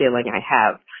just a feeling I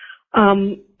have.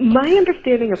 My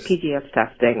understanding of PGS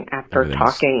testing after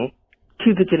talking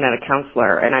to the genetic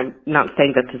counselor, and I'm not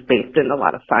saying this is based in a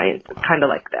lot of science, it's kind of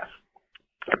like this.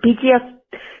 A PGS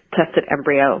tested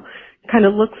embryo kind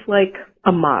of looks like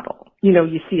a model.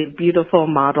 You see a beautiful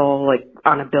model like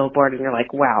on a billboard and you're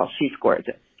like, wow, she's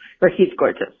gorgeous or he's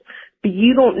gorgeous. But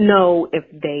you don't know if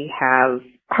they have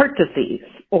heart disease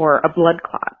or a blood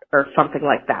clot or something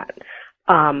like that.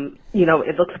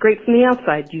 It looks great from the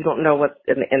outside. You don't know what's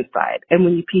in the inside. And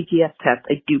when you PGS test,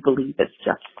 I do believe it's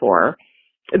just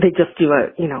they just do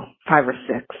 5 or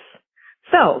 6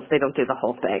 cells. They don't do the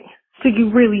whole thing. So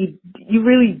you really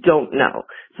don't know.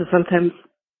 So sometimes.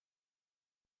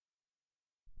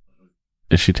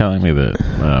 Is she telling me that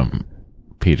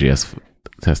PGS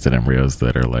tested embryos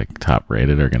that are like top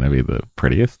rated are going to be the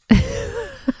prettiest?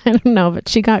 I don't know, but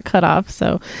she got cut off,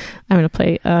 so I'm going to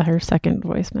play her second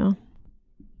voicemail.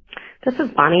 This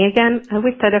is Bonnie again. I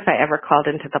always said if I ever called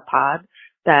into the pod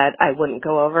that I wouldn't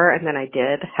go over, and then I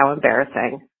did. How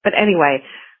embarrassing. But anyway,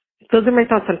 those are my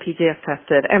thoughts on PGS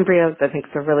tested embryos. I think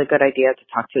it's a really good idea to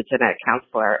talk to a genetic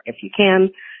counselor if you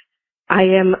can. I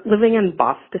am living in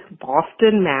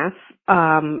Boston, Mass,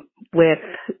 with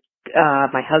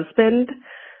my husband,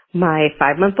 my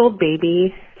 5-month-old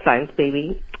baby, science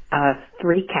baby,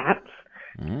 3 cats,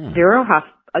 0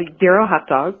 hot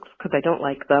dogs because I don't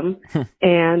like them,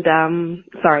 and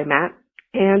sorry, Matt.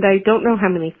 And I don't know how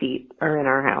many feet are in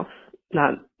our house.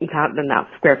 Not enough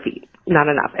square feet. Not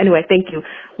enough. Anyway, thank you.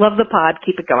 Love the pod.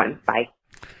 Keep it going. Bye.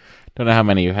 Don't know how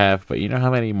many you have, but you know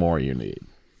how many more you need.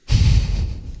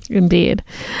 Indeed.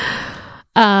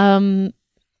 Yeah.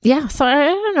 So I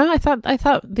don't know. I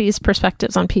thought these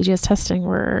perspectives on PGS testing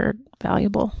were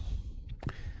valuable.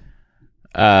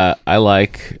 I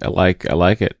like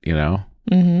it. You know.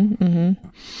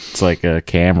 It's like a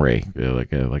Camry,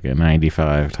 like a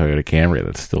 95 Toyota Camry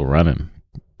that's still running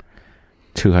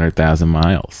 200,000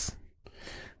 miles.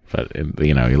 But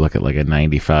you know, you look at like a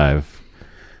 95,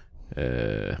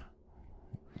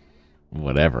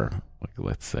 whatever. Like,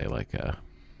 let's say like a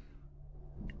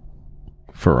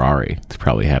Ferrari. It's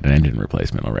probably had an engine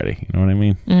replacement already. You know what I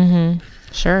mean? Mm-hmm.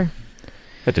 Sure.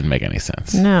 That didn't make any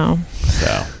sense. No.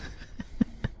 So.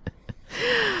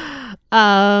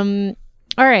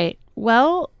 All right.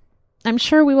 Well, I'm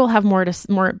sure we will have more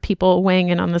people weighing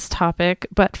in on this topic,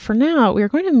 but for now, we are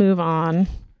going to move on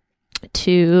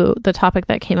to the topic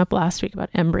that came up last week about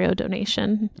embryo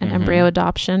donation and embryo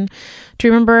adoption. Do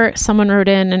you remember someone wrote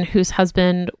in and whose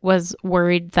husband was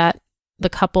worried that the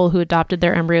couple who adopted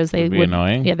their embryos, they would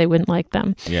annoying? Yeah, they wouldn't like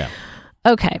them. Yeah.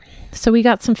 Okay. So we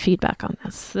got some feedback on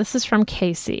this. This is from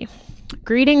Casey.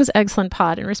 Greetings, excellent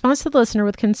pod. In response to the listener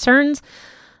with concerns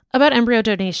about embryo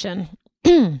donation,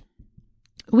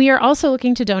 we are also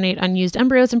looking to donate unused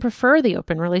embryos and prefer the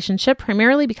open relationship,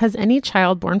 primarily because any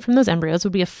child born from those embryos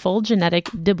would be a full genetic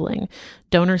dibling,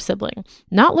 donor sibling.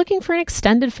 Not looking for an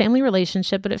extended family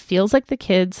relationship, but it feels like the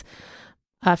kids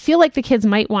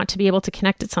might want to be able to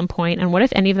connect at some point. And what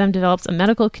if any of them develops a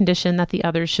medical condition that the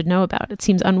others should know about? It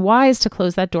seems unwise to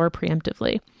close that door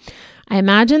preemptively. I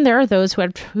imagine there are those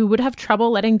who would have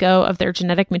trouble letting go of their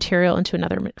genetic material into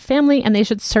another family, and they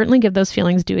should certainly give those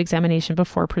feelings due examination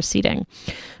before proceeding.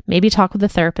 Maybe talk with a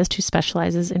therapist who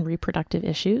specializes in reproductive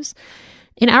issues.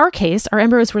 In our case, our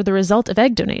embryos were the result of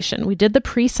egg donation. We did the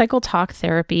pre-cycle talk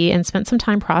therapy and spent some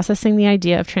time processing the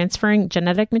idea of transferring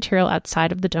genetic material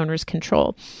outside of the donor's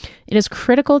control. It is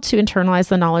critical to internalize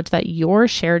the knowledge that your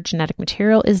shared genetic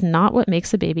material is not what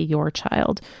makes a baby your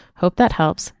child. Hope that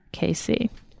helps, Casey.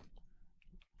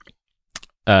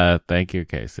 Thank you,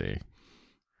 Casey.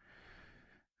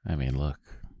 I mean, look,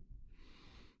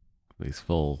 these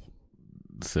full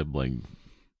sibling,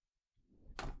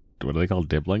 what are they called?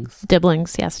 Dibblings?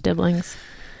 Dibblings, yes, dibblings.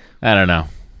 I don't know.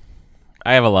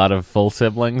 I have a lot of full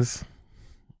siblings,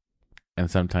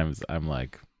 and sometimes I'm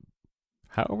like,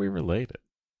 how are we related?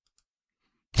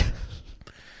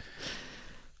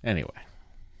 Anyway.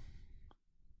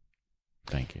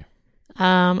 Thank you.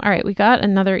 All right, we got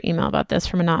another email about this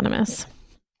from Anonymous.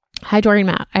 Hi, Doreen,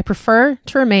 Matt. I prefer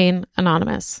to remain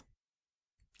anonymous.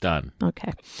 Done.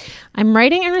 Okay. I'm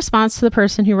writing in response to the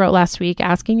person who wrote last week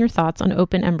asking your thoughts on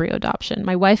open embryo adoption.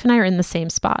 My wife and I are in the same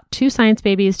spot. 2 science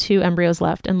babies, 2 embryos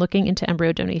left, and looking into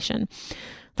embryo donation.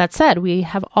 That said, we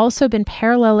have also been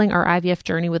paralleling our IVF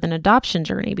journey with an adoption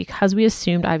journey because we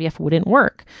assumed IVF wouldn't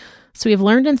work. So we have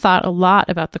learned and thought a lot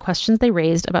about the questions they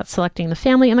raised about selecting the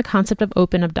family and the concept of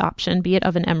open adoption, be it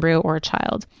of an embryo or a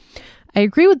child. I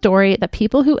agree with Dory that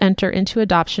people who enter into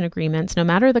adoption agreements, no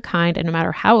matter the kind and no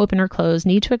matter how open or closed,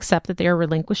 need to accept that they are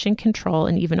relinquishing control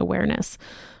and even awareness.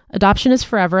 Adoption is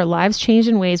forever, lives change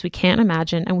in ways we can't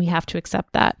imagine, and we have to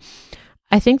accept that.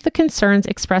 I think the concerns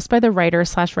expressed by the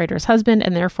writer/writer's husband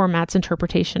and therefore Matt's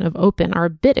interpretation of open are a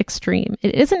bit extreme.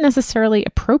 It isn't necessarily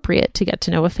appropriate to get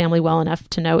to know a family well enough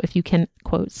to know if you can,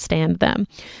 quote, stand them.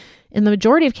 In the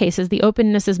majority of cases, the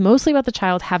openness is mostly about the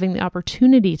child having the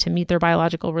opportunity to meet their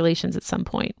biological relations at some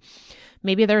point.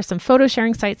 Maybe there are some photo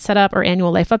sharing sites set up or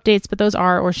annual life updates, but those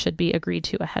are or should be agreed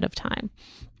to ahead of time.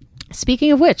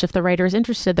 Speaking of which, if the writer is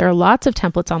interested, there are lots of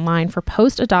templates online for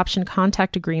post-adoption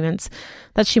contact agreements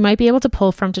that she might be able to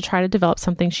pull from to try to develop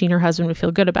something she and her husband would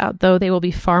feel good about, though they will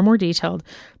be far more detailed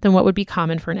than what would be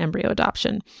common for an embryo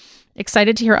adoption.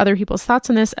 Excited to hear other people's thoughts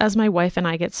on this as my wife and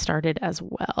I get started as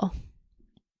well.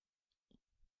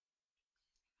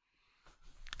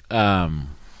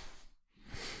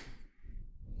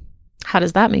 How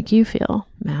does that make you feel,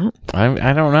 Matt?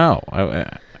 I don't know.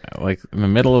 I like in the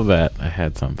middle of that, I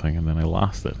had something and then I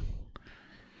lost it.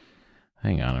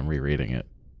 Hang on, I'm rereading it.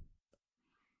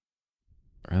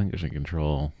 Relinquishing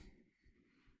control.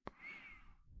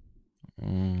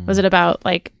 Was it about,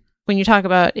 like, when you talk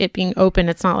about it being open,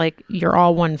 it's not like you're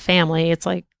all one family. It's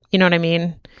like, you know what I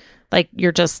mean? Like,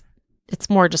 it's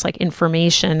more just like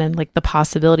information and like the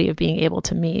possibility of being able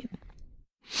to meet.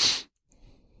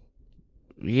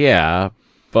 Yeah,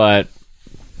 but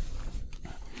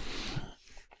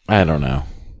I don't know.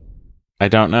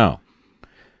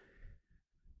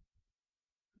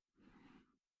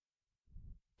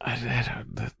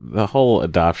 The whole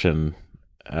adoption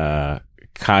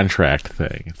contract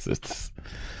thing, it's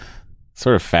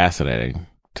sort of fascinating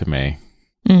to me.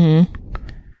 Mm-hmm.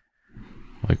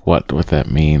 Like what that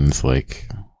means. Like,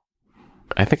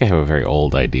 I have a very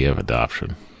old idea of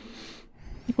adoption.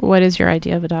 What is your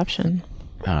idea of adoption?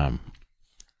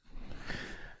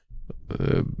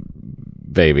 The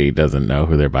baby doesn't know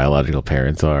who their biological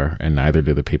parents are, and neither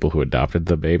do the people who adopted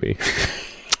the baby.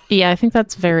 Yeah, I think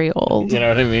that's very old. You know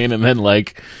what I mean? And then,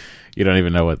 like, you don't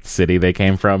even know what city they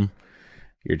came from.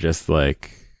 You're just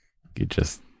like,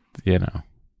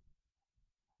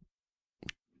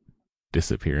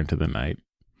 disappear into the night.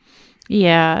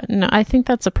 Yeah, no, I think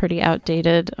that's a pretty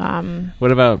outdated.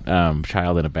 What about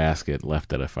child in a basket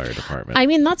left at a fire department? I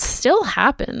mean, that still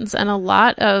happens, and a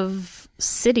lot of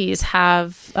cities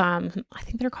have. I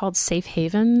think they're called safe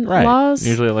haven laws.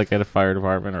 Usually, like at a fire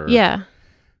department, or yeah.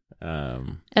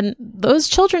 And those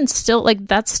children still, like,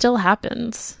 that still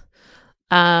happens.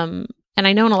 And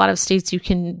I know in a lot of states you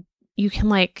can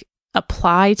like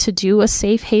apply to do a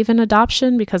safe haven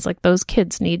adoption because, like, those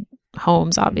kids need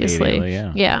homes, obviously.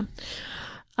 Yeah.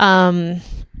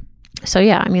 So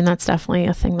yeah, I mean, that's definitely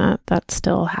a thing that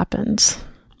still happens.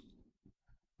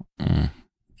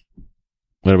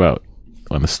 What about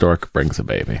when the stork brings a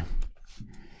baby?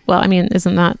 Well, I mean,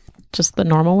 isn't that just the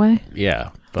normal way? Yeah,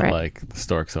 but right. Like the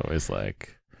stork's always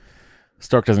like,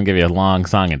 stork doesn't give you a long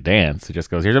song and dance. It just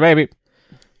goes, "Here's a baby."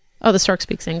 Oh, the stork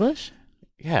speaks English?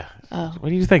 Yeah. Oh. What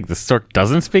do you think? The stork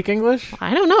doesn't speak English?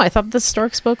 I don't know. I thought the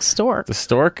stork spoke stork. The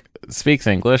stork speaks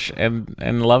English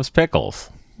and loves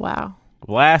pickles. Wow.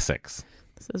 Classics.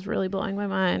 This is really blowing my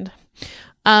mind.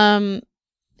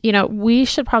 We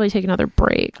should probably take another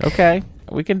break. Okay.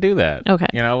 We can do that. Okay.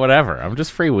 Whatever. I'm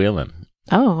just freewheeling.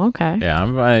 Oh, okay. Yeah,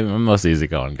 I'm the most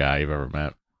easygoing guy you've ever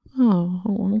met.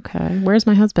 Oh, okay. Where's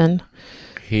my husband?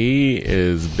 He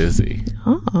is busy.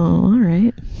 Oh, all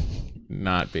right.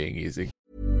 Not being easy.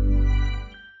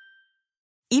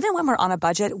 Even when we're on a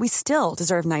budget, we still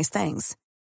deserve nice things.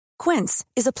 Quince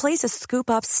is a place to scoop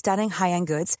up stunning high-end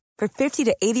goods for 50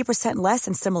 to 80% less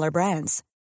than similar brands.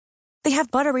 They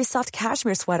have buttery soft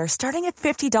cashmere sweaters starting at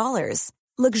 $50,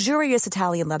 luxurious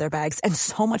Italian leather bags, and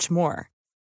so much more.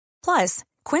 Plus,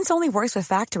 Quince only works with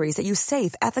factories that use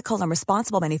safe, ethical, and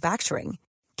responsible manufacturing.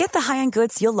 Get the high-end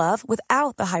goods you'll love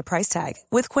without the high price tag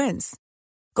with Quince.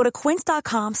 Go to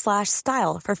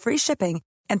quince.com/style for free shipping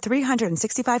and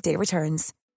 365-day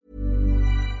returns.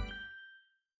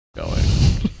 Going.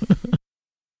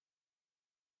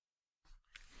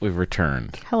 We've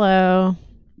returned. Hello.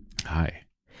 Hi.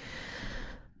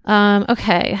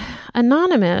 Okay.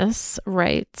 Anonymous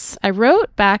writes, I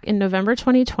wrote back in November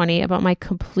 2020 about my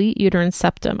complete uterine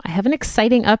septum. I have an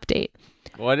exciting update.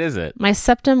 What is it? My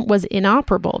septum was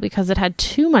inoperable because it had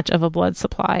too much of a blood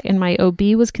supply, and my OB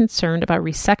was concerned about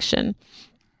resection.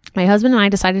 My husband and I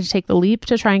decided to take the leap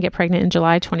to try and get pregnant in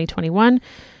July 2021.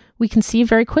 We conceived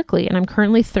very quickly, and I'm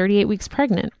currently 38 weeks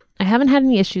pregnant. I haven't had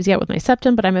any issues yet with my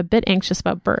septum, but I'm a bit anxious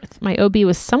about birth. My OB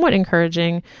was somewhat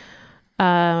encouraging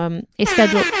a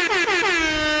scheduled...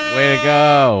 Way to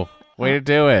go. Way to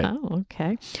do it. Oh,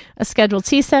 okay. A scheduled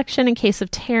C-section in case of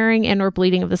tearing and or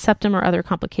bleeding of the septum or other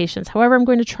complications. However, I'm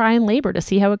going to try and labor to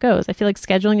see how it goes. I feel like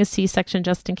scheduling a C-section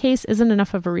just in case isn't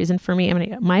enough of a reason for me. I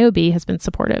mean, my OB has been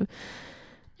supportive.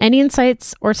 Any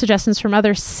insights or suggestions from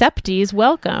other septies,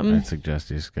 welcome. I'd suggest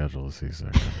you schedule a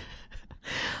C-section.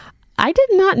 I did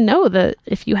not know that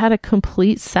if you had a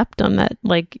complete septum that,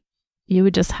 like, you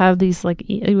would just have these, like,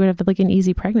 you would have, like, an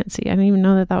easy pregnancy. I didn't even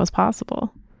know that was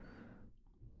possible.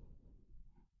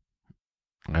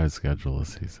 I would schedule a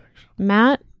C-section.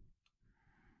 Matt,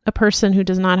 a person who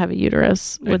does not have a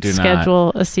uterus, would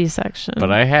schedule a C-section.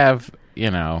 But I have,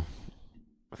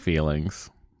 feelings.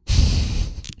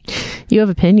 You have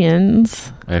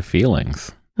opinions. I have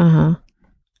feelings. Uh-huh.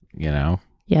 I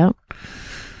Yep.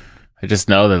 just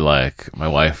know that, like, my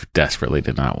wife desperately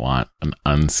did not want an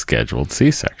unscheduled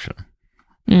C-section.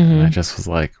 Mm-hmm. And I just was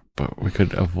like, but we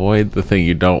could avoid the thing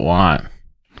you don't want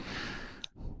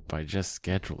by just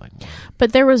scheduling one.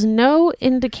 But there was no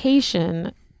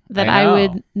indication that I I know.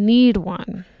 would need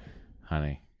one.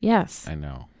 Honey, Yes. I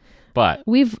know. But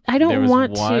I There don't was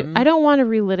want one- to I don't want to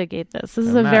relitigate this. This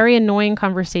is I'm a not- very annoying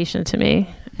conversation to me,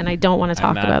 and I don't want to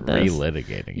I'm talk not about this.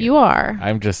 relitigating it. You are.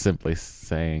 I'm just simply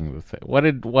saying the thing. What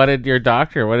did your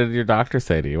doctor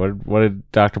say to you? What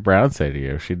did Dr. Brown say to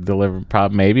you? She'd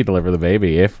maybe deliver the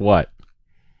baby if what?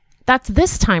 That's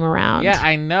this time around. Yeah,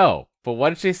 I know. But what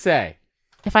did she say?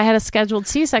 If I had a scheduled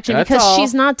C-section, That's because all.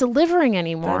 she's not delivering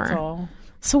anymore. That's all.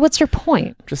 So what's your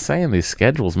point? Just saying these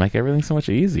schedules make everything so much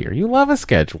easier. You love a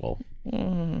schedule.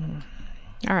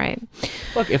 All right.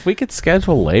 Look, if we could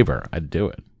schedule labor, I'd do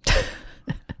it.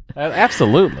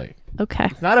 Absolutely. Okay.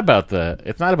 It's not about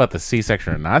the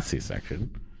C-section or not C-section.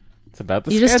 It's about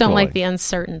the You just don't like scheduling. the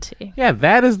uncertainty. Yeah,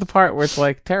 that is the part where it's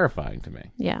like terrifying to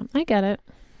me. Yeah, I get it.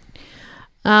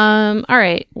 All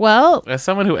right. Well, As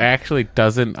someone who actually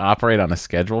doesn't operate on a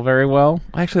schedule very well,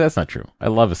 actually that's not true. I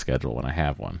love a schedule when I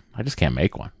have one. I just can't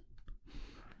make one.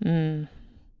 Okay.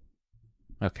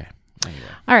 Anyway.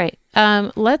 all right.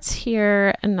 Let's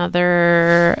hear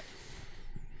another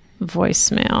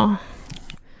voicemail.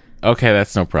 Okay,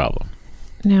 that's no problem.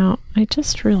 Now, I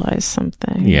just realized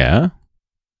something. Yeah.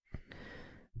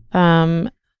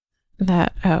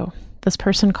 This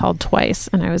person called twice,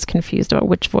 and I was confused about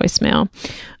which voicemail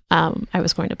I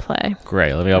was going to play.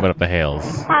 Great. Let me open up the Hales.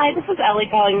 Hi, this is Ellie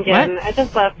calling again. What? I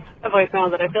just left a voicemail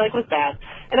that I feel like was bad.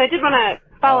 And I did want to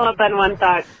follow up on one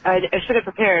thought I should have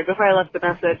prepared before I left the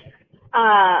message.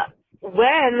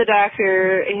 When the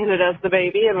doctor handed us the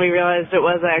baby and we realized it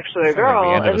was actually a Sounds like the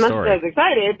girl, end of as the much story. as I was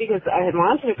excited because I had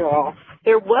wanted a girl,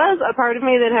 there was a part of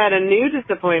me that had a new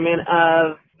disappointment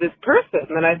of this person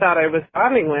that I thought I was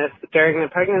bonding with during the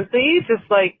pregnancy just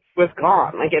like was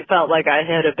gone. Like it felt like I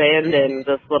had abandoned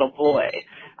this little boy.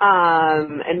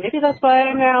 And maybe that's why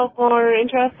I'm now more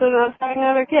interested in us having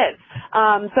another kid.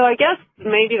 So I guess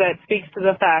maybe that speaks to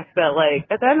the fact that, like,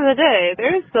 at the end of the day,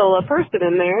 there is still a person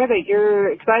in there that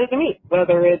you're excited to meet,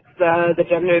 whether it's the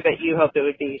gender that you hoped it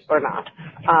would be or not.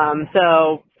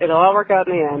 So it'll all work out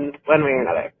in the end, one way or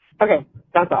another. Okay,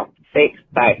 that's all. Thanks.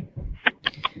 Bye.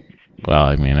 Well,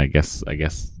 I mean, I guess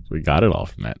we got it all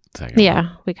from that second.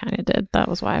 Yeah, we kind of did. That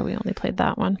was why we only played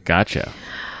that one. Gotcha.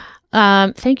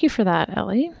 Thank you for that,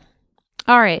 Ellie.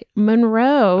 All right,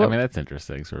 Monroe. I mean, that's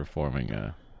interesting. Sort of forming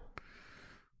a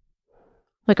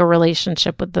like a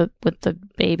relationship with the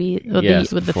baby, with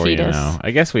the before fetus. You know.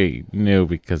 I guess we knew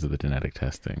because of the genetic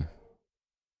testing.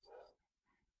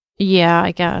 Yeah,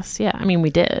 I guess. Yeah, I mean,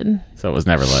 we did. So it was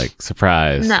never like,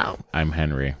 surprise. No. I'm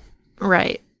Henry.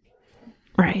 Right.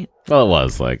 Well, it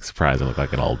was like, surprise, I look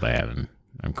like an old man and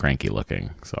I'm cranky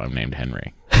looking, so I'm named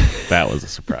Henry. That was a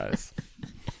surprise.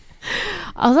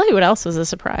 I'll tell you what else was a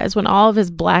surprise when all of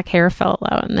his black hair fell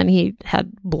out and then he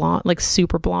had blonde, like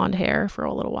super blonde hair for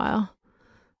a little while.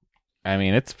 I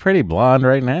mean, it's pretty blonde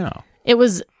right now. It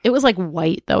was like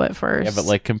white though at first. Yeah, but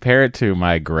like compare it to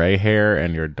my gray hair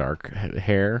and your dark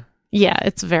hair. Yeah,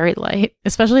 it's very light,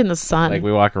 especially in the sun. Like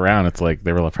we walk around, it's like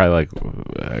they were probably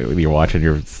like you're watching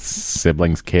your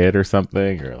sibling's kid or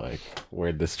something, or like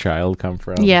where'd this child come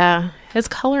from? Yeah, his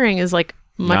coloring is like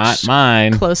much Not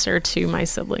mine. closer to my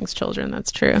siblings' children.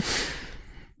 That's true.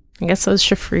 I guess those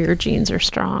Shafrir genes are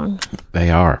strong. They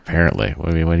are, apparently.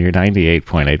 I mean, when you're 98.8%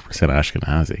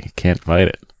 Ashkenazi, you can't fight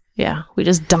it. Yeah, we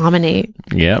just dominate.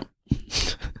 Yep.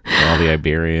 All the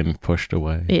Iberian pushed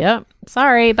away. Yep.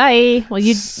 Sorry. Bye. Well,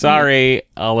 you. Sorry,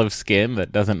 olive skin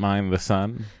that doesn't mind the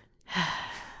sun.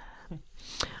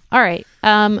 All right.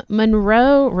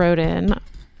 Monroe wrote in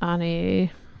on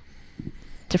a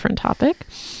different topic.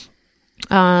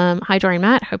 Hi, Dory and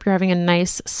Matt. Hope you're having a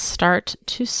nice start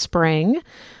to spring.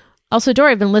 Also,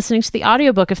 Dory, I've been listening to the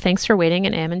audiobook of Thanks for Waiting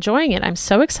and am enjoying it. I'm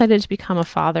so excited to become a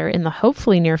father in the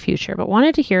hopefully near future, but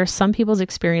wanted to hear some people's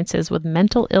experiences with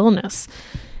mental illness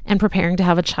and preparing to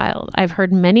have a child. I've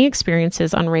heard many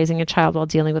experiences on raising a child while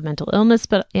dealing with mental illness,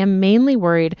 but am mainly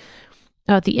worried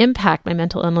about the impact my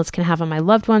mental illness can have on my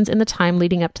loved ones in the time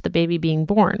leading up to the baby being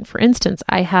born. For instance,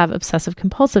 I have obsessive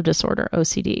compulsive disorder,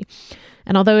 OCD.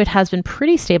 And although it has been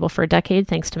pretty stable for a decade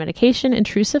thanks to medication,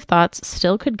 intrusive thoughts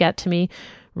still could get to me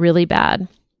really bad.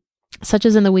 Such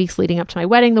as in the weeks leading up to my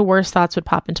wedding, the worst thoughts would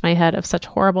pop into my head of such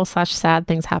horrible/sad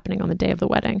things happening on the day of the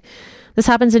wedding. This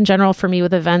happens in general for me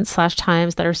with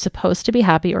events/times that are supposed to be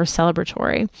happy or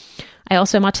celebratory. I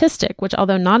also am autistic, which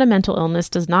although not a mental illness,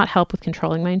 does not help with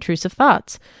controlling my intrusive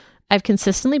thoughts. I've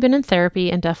consistently been in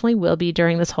therapy and definitely will be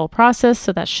during this whole process,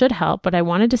 so that should help, but I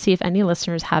wanted to see if any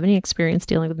listeners have any experience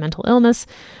dealing with mental illness,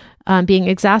 being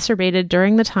exacerbated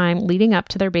during the time leading up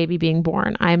to their baby being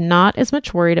born. I am not as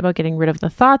much worried about getting rid of the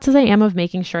thoughts as I am of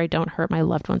making sure I don't hurt my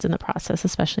loved ones in the process,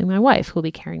 especially my wife, who will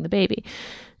be carrying the baby.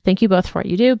 Thank you both for what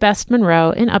you do. Best,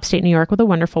 Monroe, in upstate New York with a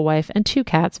wonderful wife and 2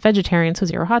 cats, vegetarian, so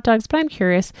 0 hot dogs, but I'm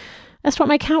curious as to what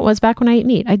my count was back when I ate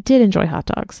meat. I did enjoy hot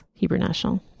dogs. Hebrew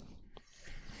National.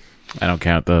 I don't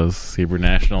count those Hebrew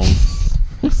Nationals.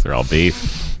 They're all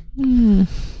beef.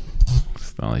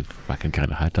 It's the only fucking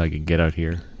kind of hot dog you can get out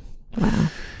here. Wow.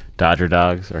 Dodger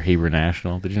dogs or Hebrew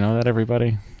National. Did you know that,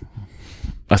 everybody?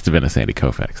 Must have been a Sandy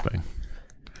Koufax thing.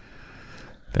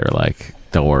 They were like,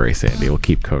 don't worry, Sandy, we'll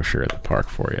keep kosher at the park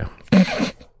for you.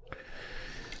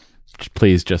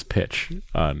 Please just pitch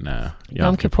on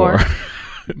Yom Kippur.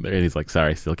 And he's like,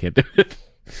 sorry, still can't do it.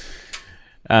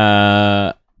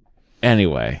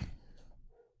 Anyway.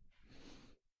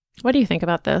 What do you think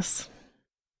about this?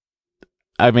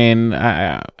 I mean,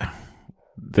 I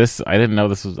didn't know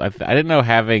this was. I didn't know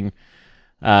having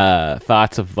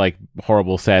thoughts of like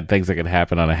horrible, sad things that could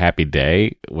happen on a happy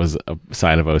day was a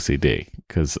sign of OCD,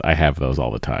 because I have those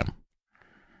all the time.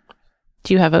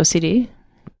 Do you have OCD?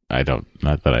 I don't.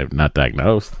 Not that I'm not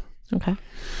diagnosed. Okay.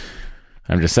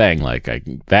 I'm just saying, like I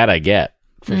get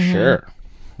for sure.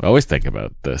 I always think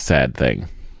about the sad thing,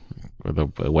 or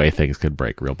the way things could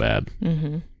break real bad.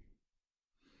 Mm-hmm.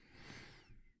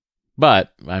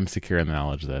 But I'm secure in the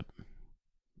knowledge that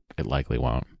it likely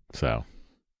won't. So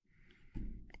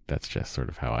that's just sort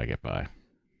of how I get by.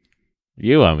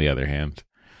 You, on the other hand,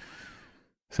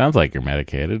 sounds like you're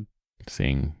medicated,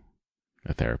 seeing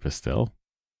a therapist still.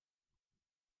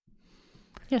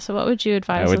 Yeah, so what would you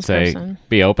advise I would this say person?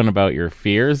 Be open about your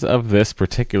fears of this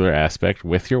particular aspect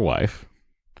with your wife.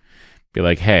 Be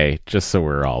like, hey, just so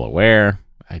we're all aware,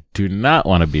 I do not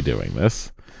want to be doing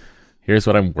this. Here's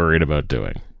what I'm worried about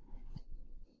doing.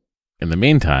 In the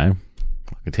meantime,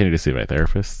 I'll continue to see my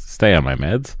therapist, stay on my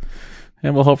meds,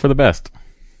 and we'll hope for the best.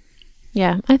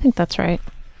 Yeah, I think that's right.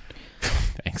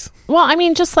 Thanks. Well, I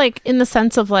mean, just like in the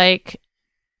sense of like,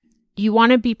 you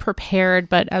want to be prepared,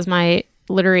 but as my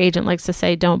literary agent likes to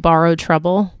say, don't borrow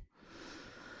trouble.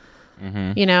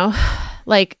 Mm-hmm. You know,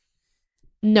 like,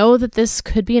 know that this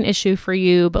could be an issue for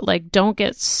you, but like, don't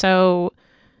get so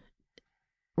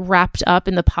wrapped up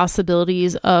in the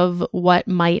possibilities of what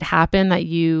might happen that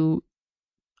you,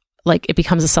 like, it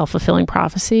becomes a self-fulfilling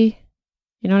prophecy.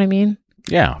 You know what I mean?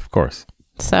 Yeah, of course.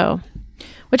 So,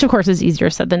 which of course is easier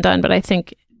said than done, but I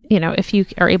think, you know, if you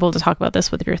are able to talk about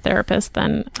this with your therapist,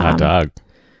 then hot dog.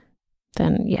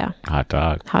 Then yeah, hot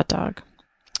dog.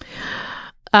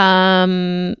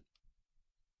 All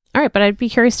right, but I'd be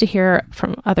curious to hear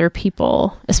from other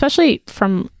people, especially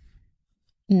from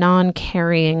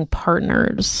non-carrying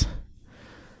partners,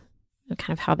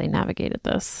 kind of how they navigated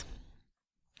this.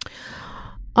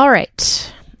 All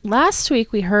right. Last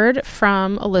week, we heard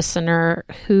from a listener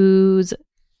whose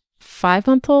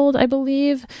 5-month-old, I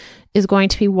believe, is going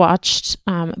to be watched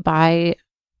by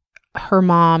her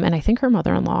mom and I think her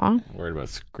mother-in-law. Worried about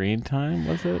screen time,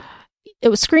 was it? It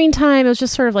was screen time. It was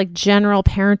just sort of like general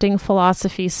parenting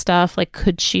philosophy stuff. Like,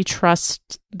 could she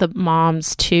trust the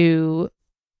moms to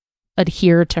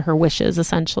adhere to her wishes,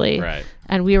 essentially? Right.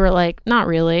 And we were like, not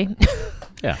really.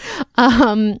 Yeah.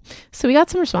 So we got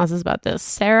some responses about this.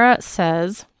 Sarah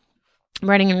says,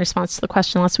 writing in response to the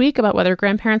question last week about whether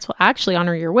grandparents will actually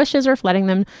honor your wishes or if letting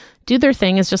them do their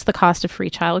thing is just the cost of free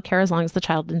childcare as long as the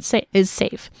child is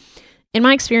safe. In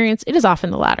my experience, it is often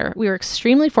the latter. We are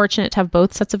extremely fortunate to have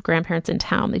both sets of grandparents in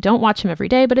town. They don't watch him every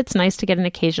day, but it's nice to get an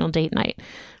occasional date night.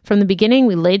 From the beginning,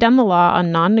 we laid down the law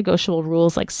on non-negotiable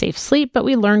rules like safe sleep, but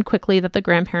we learned quickly that the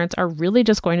grandparents are really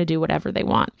just going to do whatever they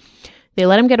want. They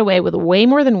let him get away with way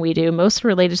more than we do, most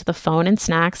related to the phone and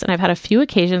snacks, and I've had a few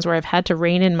occasions where I've had to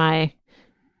rein in my,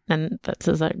 and that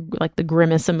says like the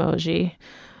grimace emoji,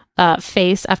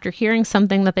 face after hearing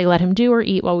something that they let him do or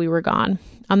eat while we were gone.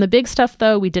 On the big stuff,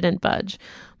 though, we didn't budge.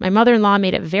 My mother-in-law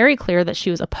made it very clear that she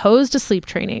was opposed to sleep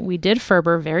training. We did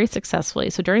Ferber very successfully,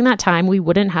 so during that time, we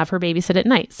wouldn't have her babysit at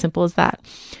night. Simple as that.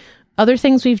 Other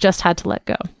things we've just had to let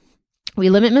go. We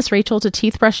limit Miss Rachel to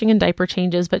teeth brushing and diaper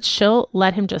changes, but she'll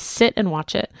let him just sit and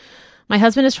watch it. My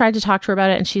husband has tried to talk to her about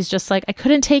it, and she's just like, I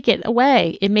couldn't take it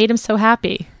away. It made him so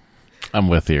happy. I'm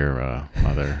with your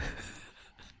mother.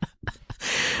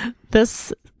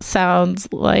 This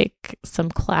sounds like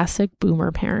some classic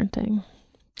boomer parenting.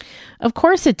 Of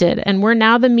course it did, and we're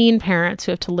now the mean parents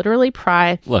who have to literally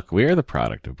pry. Look, we are the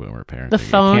product of boomer parenting. The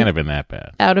phone it can't have been that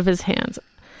bad. Out of his hands.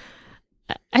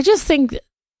 I just think,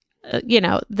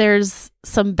 there's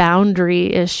some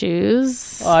boundary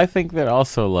issues. Well, I think that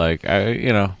also, like,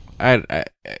 I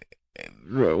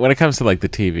when it comes to like the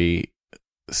TV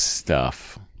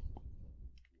stuff,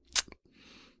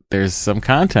 there's some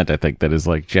content, I think, that is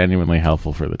like genuinely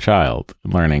helpful for the child,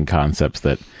 learning concepts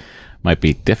that might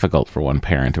be difficult for one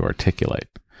parent to articulate,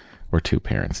 or two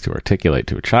parents to articulate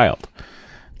to a child,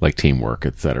 like teamwork,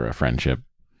 etc., friendship,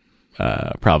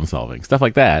 problem solving, stuff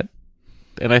like that.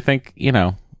 And I think,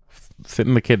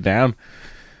 sitting the kid down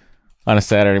on a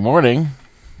Saturday morning,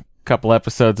 a couple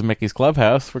episodes of Mickey's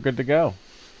Clubhouse, we're good to go.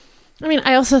 I mean,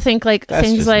 I also think like That's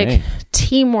things just like me.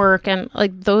 teamwork and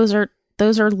like those are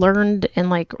learned in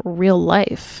like real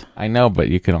life. I know, but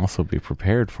you can also be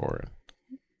prepared for it.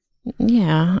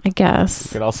 Yeah, I You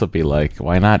guess. could also be like,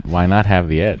 why not have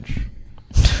the edge?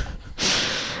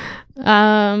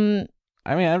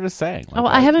 I mean, I'm just saying. Like,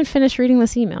 I haven't finished reading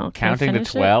this email. Can I counting to finish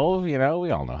it? 12, we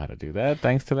all know how to do that,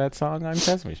 thanks to that song on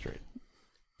Sesame Street.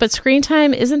 But screen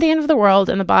time isn't the end of the world,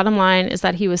 and the bottom line is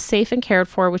that he was safe and cared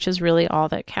for, which is really all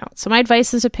that counts. So my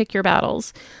advice is to pick your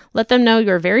battles. Let them know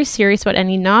you're very serious about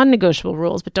any non-negotiable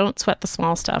rules, but don't sweat the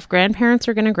small stuff. Grandparents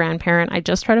are going to grandparent. I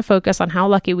just try to focus on how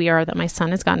lucky we are that my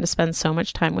son has gotten to spend so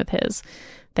much time with his.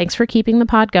 Thanks for keeping the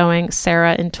pod going.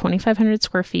 Sarah in 2,500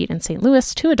 square feet in St.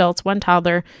 Louis, 2 adults, 1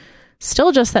 toddler.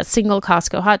 Still just that single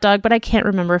Costco hot dog, but I can't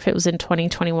remember if it was in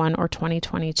 2021 or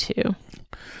 2022.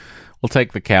 We'll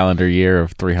take the calendar year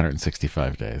of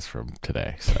 365 days from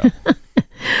today. So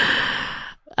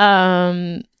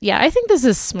Yeah, I think this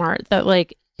is smart that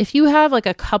like if you have like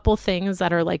a couple things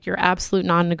that are like your absolute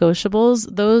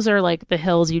non-negotiables, those are like the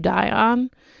hills you die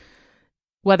on.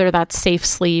 Whether that's safe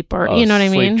sleep or you know what I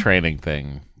mean? Sleep training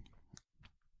thing.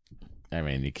 I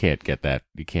mean, you can't get that.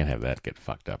 You can't have that get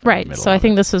fucked up. Right. So I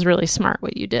think this was really smart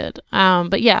what you did.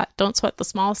 But yeah, don't sweat the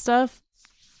small stuff.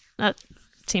 That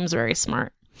seems very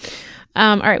smart.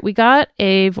 All right, we got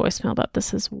a voicemail about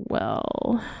this as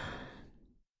well.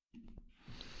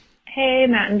 Hey,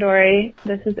 Matt and Dory.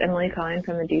 This is Emily calling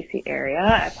from the DC area.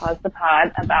 I paused the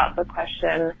pod about the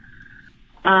question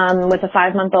with a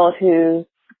 5-month-old whose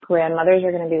grandmothers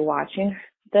are going to be watching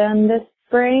them this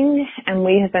spring. And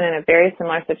we have been in a very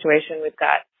similar situation. We've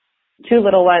got 2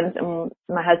 little ones, and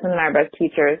my husband and I are both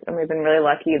teachers, and we've been really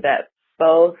lucky that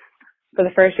both, for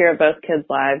the first year of both kids'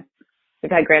 lives,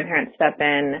 we've had grandparents step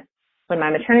in when my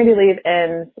maternity leave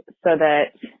ends so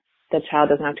that the child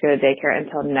doesn't have to go to daycare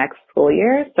until next school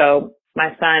year. So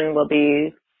my son will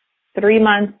be 3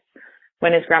 months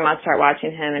when his grandma start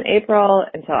watching him in April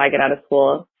until I get out of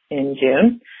school in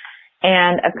June.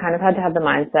 And I've kind of had to have the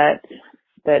mindset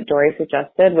that Dory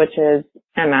suggested,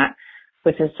 and Matt,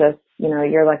 which is just,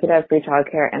 you're lucky to have free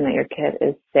childcare and that your kid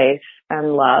is safe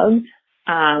and loved.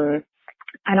 I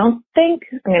know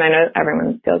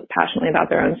everyone feels passionately about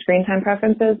their own screen time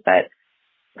preferences, but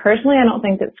personally, I don't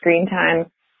think that screen time,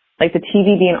 like the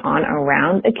TV being on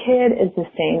around a kid, is the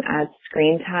same as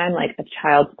screen time, like a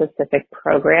child-specific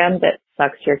program that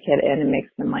sucks your kid in and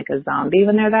makes them like a zombie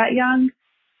when they're that young.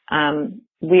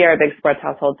 We are a big sports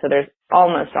household, so there's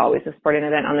almost always a sporting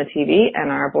event on the TV,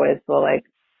 and our boys will like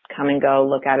come and go,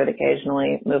 look at it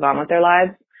occasionally, move on with their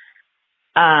lives.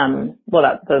 Well,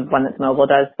 that's the one that's mobile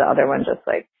does. The other one just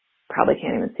like probably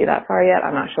can't even see that far yet.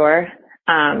 I'm not sure.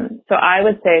 So I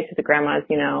would say to the grandmas,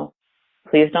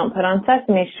 please don't put on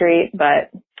Sesame Street,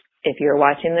 but if you're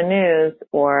watching the news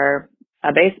or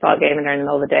a baseball game and they're in the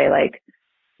middle of the day, like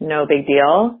no big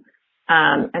deal.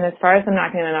 And as far as them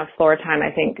not getting enough floor time,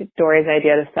 I think Dory's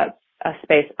idea to set a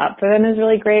space up for them is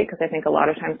really great, because I think a lot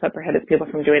of times what prohibits people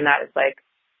from doing that is like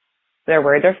they're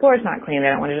worried their floor's not clean. They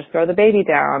don't want to just throw the baby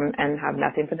down and have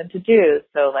nothing for them to do.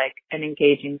 So like an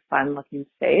engaging, fun-looking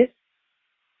space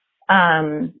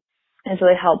is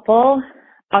really helpful.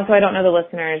 Also, I don't know the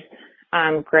listeners'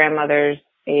 grandmother's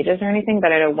ages or anything,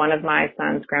 but I know one of my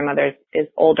son's grandmothers is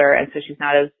older, and so she's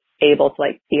not as able to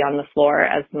like be on the floor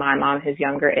as my mom, his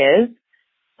younger, is.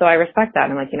 So I respect that.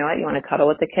 I'm like, you know what? You want to cuddle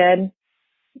with the kid?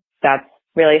 That's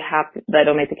really happy.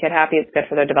 That'll make the kid happy. It's good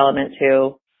for their development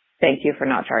too. Thank you for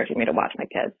not charging me to watch my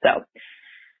kids. So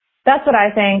that's what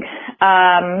I think.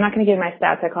 I'm not going to give you my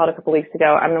stats. I called a couple weeks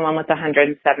ago. I'm the one with the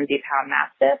 170-pound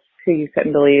Mastiff who you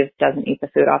couldn't believe doesn't eat the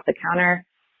food off the counter.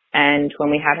 And when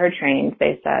we had her trained,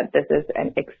 they said this is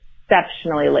an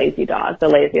exceptionally lazy dog, the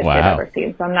laziest they've ever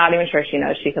seen. So I'm not even sure she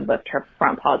knows she could lift her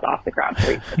front paws off the ground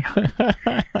to reach the counter.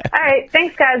 All right.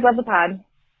 Thanks, guys. Love the pod.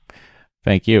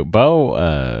 Thank you.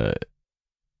 Bo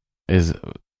is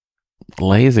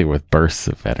lazy with bursts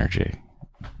of energy.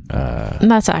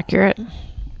 That's accurate.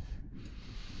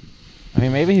 I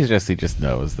mean, maybe he just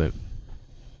knows that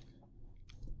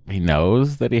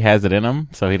he has it in him,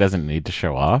 so he doesn't need to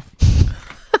show off.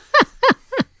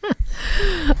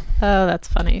 Oh, that's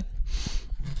funny.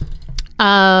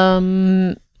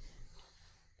 And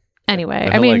Anyway,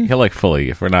 But I mean, he'll fully,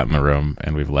 if we're not in the room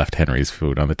and we've left Henry's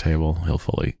food on the table, he'll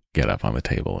fully get up on the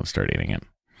table and start eating it.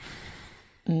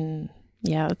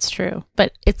 Yeah, that's true.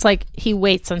 But it's like he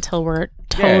waits until we're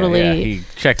totally he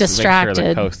checks distracted. to make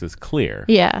sure the coast is clear.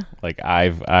 Yeah. Like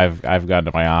I've gone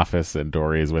to my office and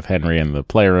Dory's with Henry in the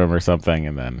playroom or something,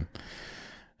 and then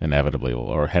inevitably,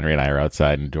 or Henry and I are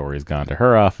outside and Dory's gone to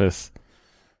her office.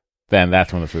 Then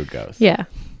that's when the food goes. Yeah.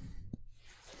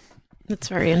 That's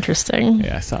very interesting.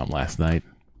 Yeah, I saw him last night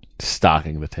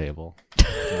stocking the table.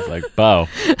 I was like, Bo,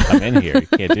 I'm in here. You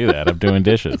can't do that. I'm doing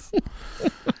dishes.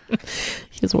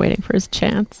 He was waiting for his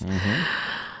chance.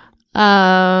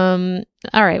 All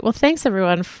right. Well, thanks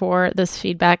everyone for this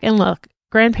feedback. And look,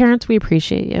 grandparents, we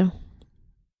appreciate you.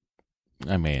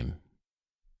 I mean,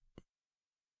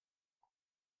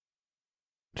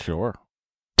 sure.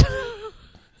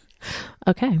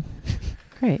 Okay.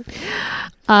 Great.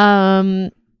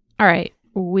 All right.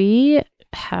 We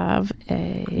have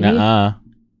a... Nuh-uh.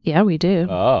 Yeah, we do.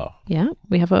 Oh. Yeah,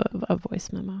 we have a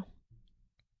voice memo.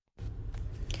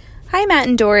 Hi, Matt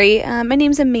and Dory. My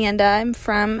name's Amanda. I'm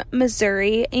from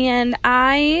Missouri, and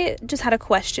I just had a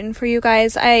question for you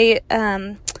guys. I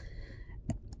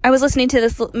was listening to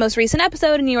this most recent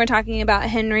episode, and you were talking about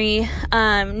Henry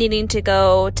needing to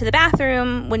go to the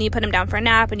bathroom when you put him down for a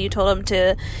nap, and you told him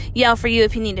to yell for you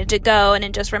if he needed to go, and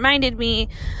it just reminded me,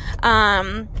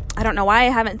 I don't know why I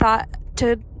haven't thought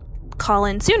to call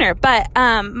in sooner, but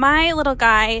my little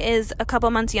guy is a couple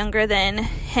months younger than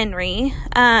Henry,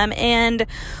 and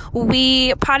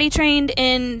we potty trained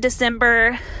in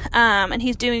December, and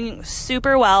he's doing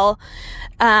super well.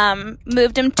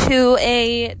 Moved him to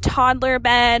a toddler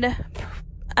bed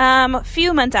a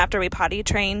few months after we potty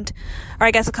trained, or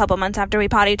I guess a couple months after we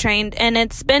potty trained, and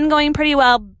it's been going pretty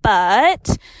well,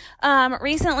 but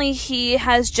recently he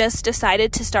has just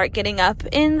decided to start getting up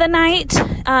in the night.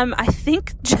 I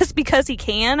think just because he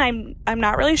can. I'm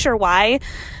not really sure why.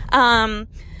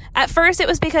 At first it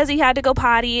was because he had to go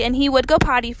potty, and he would go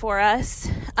potty for us,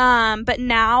 but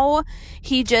now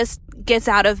he just gets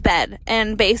out of bed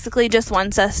and basically just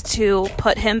wants us to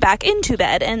put him back into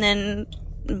bed, and then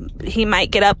he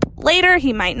might get up later,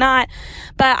 he might not.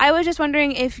 But I was just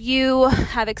wondering if you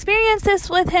have experienced this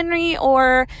with Henry,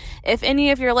 or if any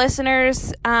of your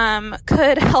listeners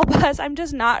could help us. I'm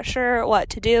just not sure what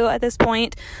to do at this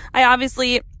point. I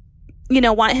obviously,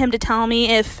 want him to tell me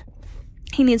if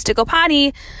he needs to go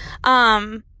potty,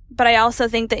 but I also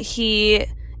think that he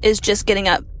is just getting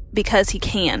up because he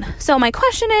can. So my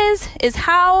question is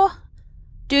how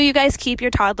do you guys keep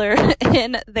your toddler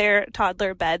in their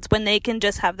toddler beds when they can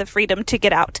just have the freedom to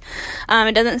get out?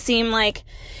 It doesn't seem like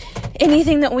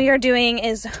anything that we are doing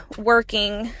is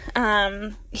working.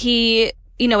 We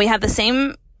have the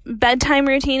same bedtime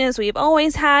routine as we've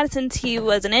always had since he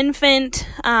was an infant.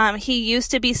 He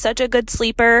used to be such a good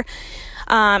sleeper.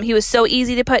 He was so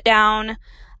easy to put down.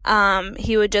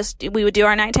 We would do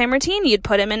our nighttime routine. You'd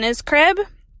put him in his crib.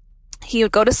 He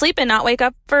would go to sleep and not wake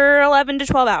up for 11 to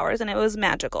 12 hours, and it was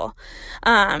magical.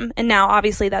 And now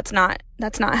obviously that's not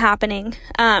happening.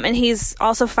 And he's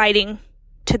also fighting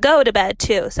to go to bed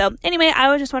too. So anyway, I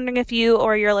was just wondering if you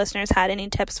or your listeners had any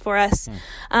tips for us.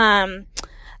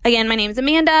 Again, my name is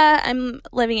Amanda. I'm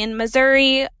living in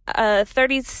Missouri,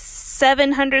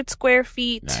 3,700 square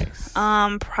feet.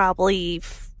 Nice. Probably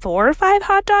 4 or 5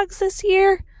 hot dogs this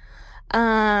year.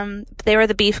 They were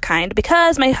the beef kind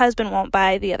because my husband won't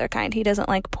buy the other kind. He doesn't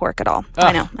like pork at all. Oh.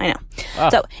 I know. Oh.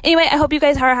 So anyway, I hope you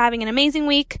guys are having an amazing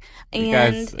week. And you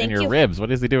guys, thank and your you. Ribs. What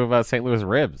does he do about St. Louis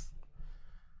ribs?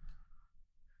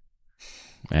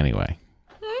 Anyway.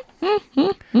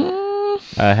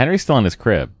 Henry's still in his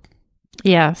crib.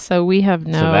 Yeah, so we have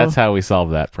no... So that's how we solve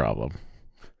that problem.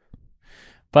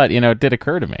 But, it did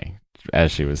occur to me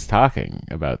as she was talking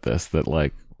about this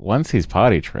that, once he's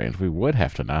potty trained, we would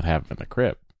have to not have him in the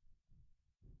crib.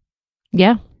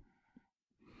 Yeah.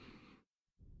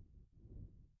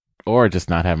 Or just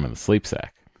not have him in the sleep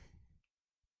sack.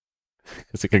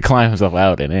 Because he could climb himself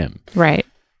out and in. Right.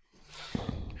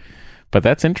 But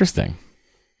that's interesting.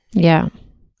 Yeah.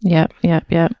 Yep.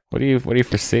 What do you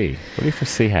foresee? What do you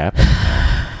foresee happening?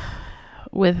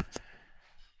 With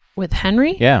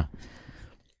Henry? Yeah.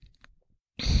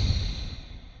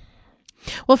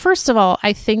 Well, first of all,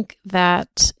 I think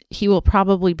that he will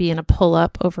probably be in a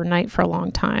pull-up overnight for a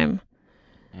long time,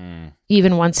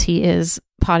 even once he is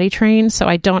potty trained. So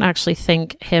I don't actually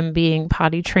think him being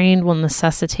potty trained will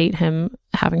necessitate him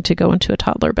having to go into a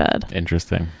toddler bed.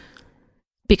 Interesting.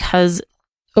 Because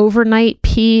overnight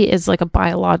pee is like a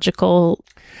biological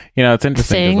it's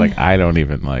interesting thing. because I don't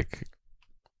even I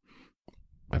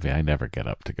never get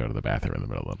up to go to the bathroom in the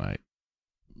middle of the night.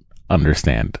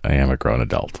 Understand, I am a grown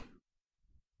adult.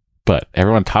 But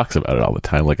everyone talks about it all the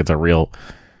time. Like it's a real,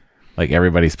 like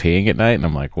everybody's peeing at night. And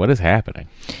I'm like, what is happening?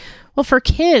 Well, for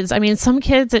kids, I mean, some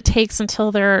kids it takes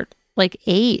until they're like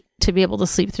 8 to be able to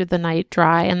sleep through the night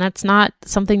dry. And that's not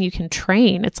something you can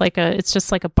train. It's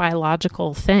just like a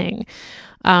biological thing.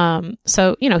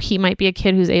 So, he might be a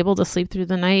kid who's able to sleep through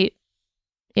the night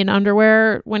in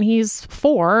underwear when he's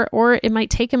 4, or it might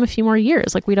take him a few more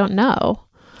years. Like, we don't know.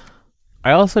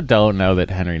 I also don't know that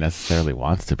Henry necessarily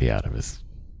wants to be out of his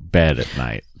bed at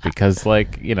night because,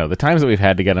 the times that we've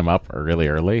had to get him up really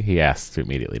early, he asks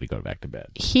immediately to go back to bed.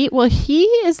 He's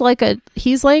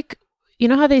like, you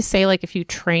know how they say, like, if you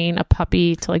train a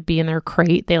puppy to like be in their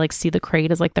crate, they like see the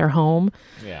crate as like their home.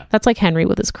 Yeah. That's like Henry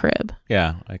with his crib.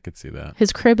 Yeah, I could see that.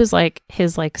 His crib is like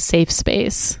his like safe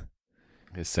space.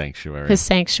 His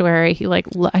sanctuary. He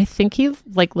I think he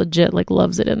like legit like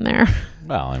loves it in there.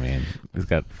 Well, I mean, he's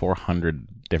got 400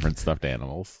 different stuffed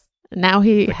animals. Now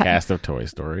the cast of Toy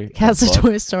Story.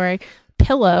 Toy Story.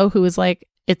 Pillow, who is like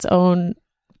its own.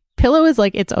 Pillow is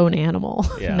like its own animal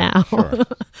now. Sure.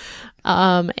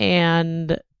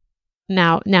 And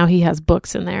now he has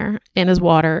books in there, and his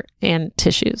water and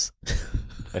tissues.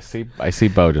 I see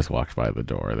Bo just walked by the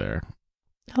door there.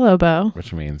 Hello, Bo.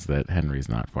 Which means that Henry's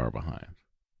not far behind.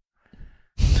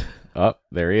 Oh,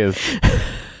 there he is.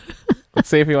 Let's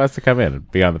see if he wants to come in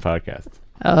and be on the podcast.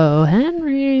 Oh,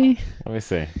 Henry. Let me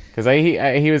see. Because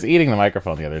he was eating the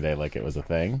microphone the other day like it was a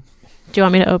thing. Do you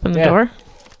want me to open the door?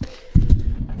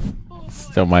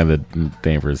 Don't mind the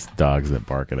neighbors' dogs that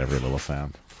bark at every little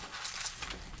sound.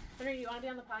 Henry, you want to be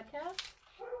on the podcast?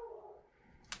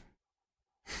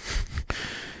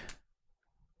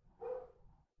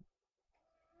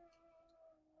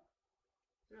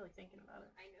 Really thinking about it.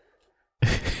 I know.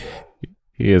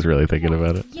 He is really thinking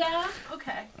about it. Yeah.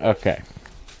 Okay. Okay.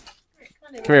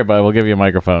 Come here, bud. We'll give you a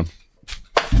microphone.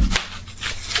 All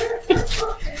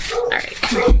right.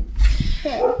 Come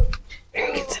here.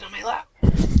 You can sit on my lap.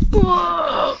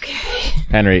 Whoa. Okay.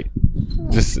 Henry,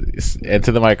 just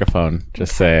into the microphone.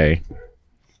 Just say.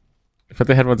 Put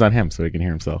the headphones on him so he can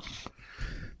hear himself.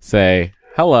 Say,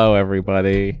 hello,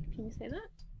 everybody. Can you say that?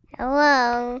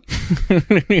 Hello.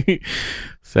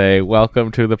 Say,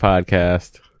 welcome to the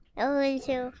podcast. Welcome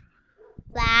to the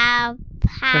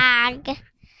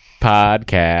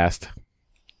Podcast.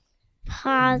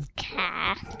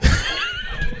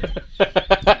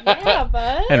 Yeah,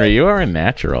 bud. Henry, you are a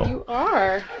natural. You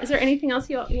are. Is there anything else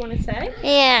you want to say?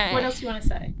 Yeah. What else do you want to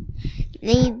say?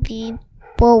 Maybe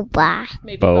Boba.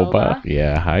 Maybe Boba.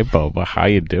 Yeah. Hi, Boba. How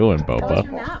you doing, How was Boba?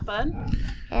 your nap, bud?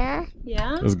 Yeah.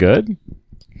 Yeah? It was good?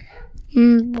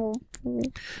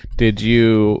 Did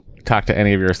you talk to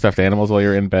any of your stuffed animals while you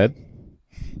were in bed?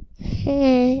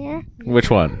 Yeah. Which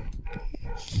one?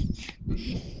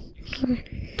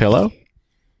 Pillow?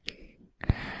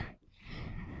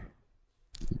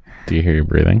 Do you hear you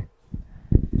breathing?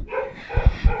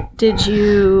 Did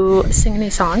you sing any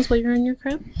songs while you were in your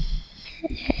crib?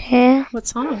 Yeah. What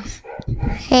songs?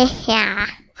 Yeah.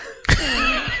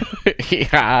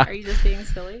 Yeah. Are you just being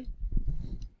silly?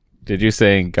 Did you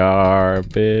sing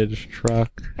garbage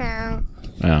truck? No.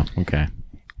 Oh, okay.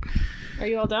 Are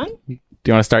you all done? Do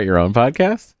you want to start your own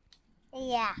podcast?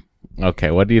 Yeah.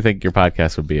 Okay, what do you think your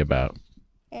podcast would be about?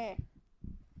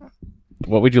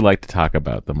 What would you like to talk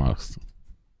about the most?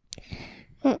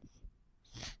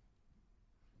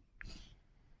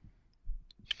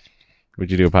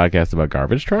 Would you do a podcast about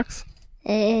garbage trucks?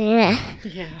 Yeah.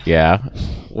 Yeah.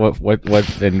 What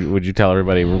and would you tell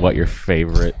everybody what your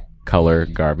favorite color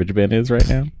garbage bin is right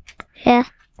now? Yeah.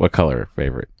 What color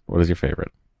favorite? What is your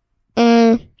favorite?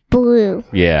 Blue.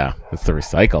 Yeah, it's the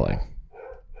recycling.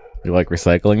 You like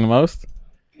recycling the most?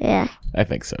 Yeah. I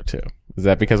think so too. Is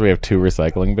that because we have 2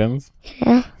 recycling bins?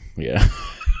 Yeah. Yeah.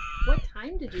 What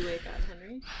time did you wake up,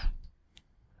 Henry?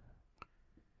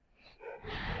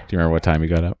 Do you remember what time you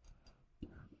got up?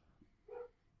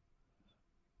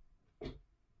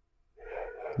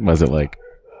 Was it like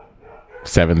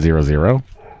 7:00?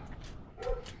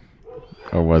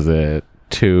 Or was it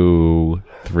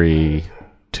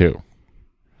 2:32?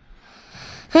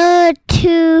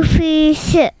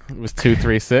 236. It was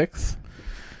 2:36?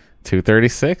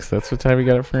 2:36? That's what time you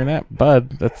got up for your nap.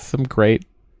 Bud, that's some great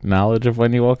knowledge of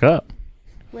when you woke up.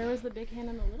 Where was the big hand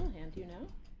and the little hand? Do you know?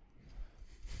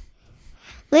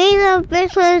 We the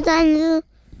big ones on the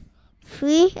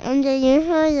 3 and the little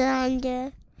ones on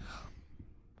the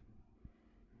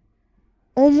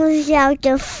almost out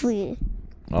the 3.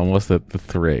 Almost at the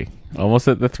 3. Almost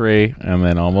at the 3, and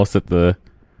then almost at the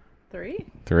 3?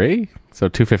 3? So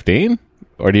 2:15?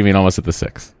 Or do you mean almost at the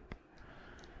 6?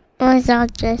 Almost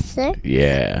out the 6.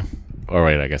 Yeah. Or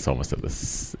wait, I guess almost at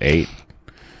the 8.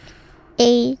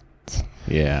 8.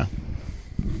 Yeah.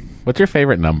 What's your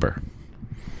favorite number?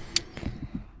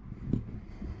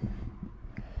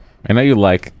 I know you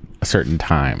like certain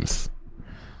times.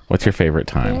 What's your favorite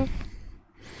time?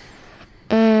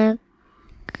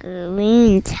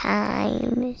 Green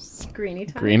times. Greeny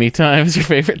time. Greeny time is your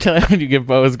favorite time when you give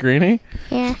Bo his greenie?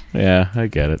 Yeah. Yeah, I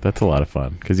get it. That's a lot of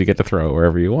fun because you get to throw it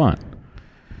wherever you want.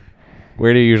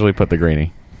 Where do you usually put the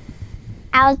greenie?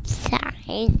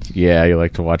 Outside. Yeah, you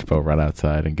like to watch Bo run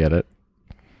outside and get it.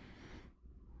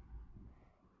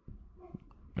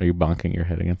 Are you bonking your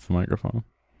head against the microphone?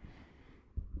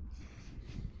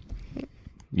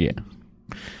 Yeah.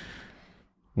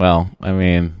 Well, I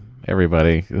mean,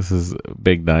 everybody, this is a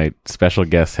big night. Special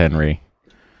guest Henry.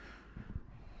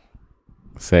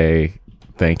 Say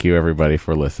thank you, everybody,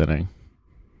 for listening.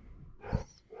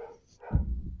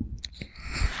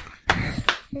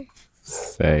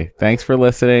 Say thanks for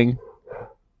listening.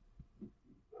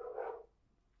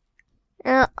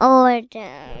 We're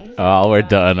done. Oh, we're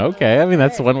done. Okay. I mean,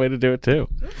 that's one way to do it, too.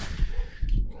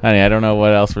 Honey, I don't know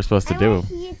what else we're supposed to do.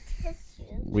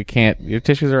 We can't. Your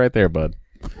tissues are right there, bud.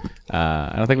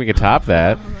 I don't think we could top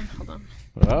that. Hold on.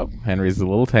 Oh, Henry's a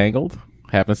little tangled.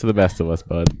 Happens to the best of us,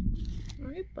 bud. All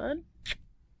right, bud.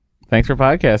 Thanks for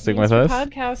podcasting with us.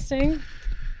 Podcasting.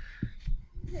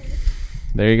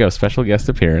 There you go. Special guest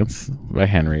appearance by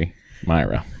Henry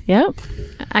Myra. Yep.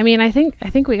 I mean, I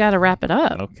think we got to wrap it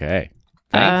up. Okay.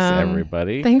 Thanks,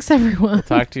 everybody. Thanks, everyone. We'll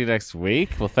talk to you next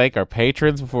week. We'll thank our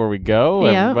patrons before we go.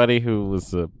 Yep. Everybody who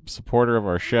was a supporter of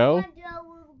our show.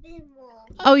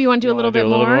 Oh, you want to do a little bit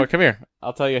more? Come here.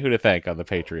 I'll tell you who to thank on the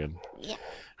Patreon. Yeah.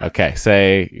 Okay.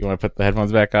 Say, you want to put the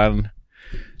headphones back on?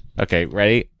 Okay.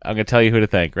 Ready? I'm going to tell you who to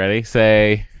thank. Ready?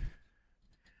 Say,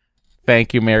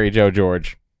 thank you, Mary Jo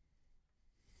George.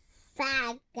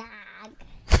 Fag.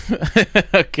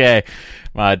 Okay.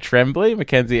 Maud Tremblay,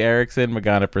 Mackenzie Erickson,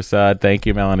 Magana Prasad. Thank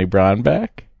you, Melanie Braunbeck.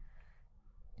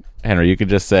 Henry, you can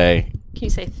just say. Can you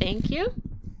say thank you?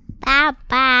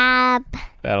 Bob.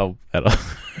 That'll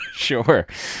sure.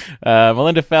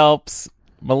 Melinda Phelps,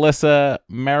 Melissa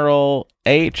Merrill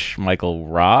H, Michael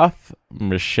Roth,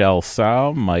 Michelle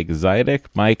Saum, Mike Zydek,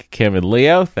 Mike, Kim, and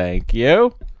Leo. Thank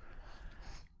you.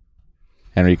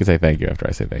 Henry, you can say thank you after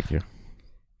I say thank you.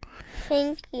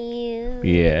 Thank you.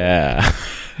 Yeah.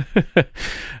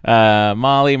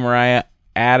 Molly, Mariah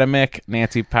Adamick,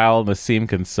 Nancy Powell, Nassim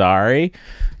Kansari.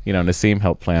 You know, Nassim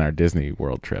helped plan our Disney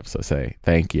World trip, so say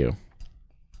thank you.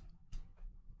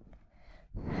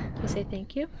 Can you say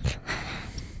thank you?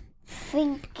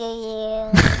 Thank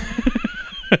you.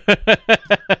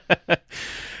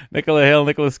 Nicola Hill,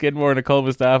 Nicholas Skidmore, Nicole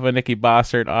Mustafa, Nikki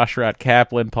Bossert, Oshrat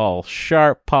Kaplan, Paul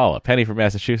Sharp, Paula Penny from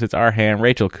Massachusetts, Arhan,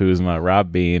 Rachel Kuzma,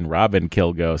 Rob Bean, Robin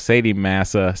Kilgo, Sadie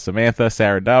Massa, Samantha,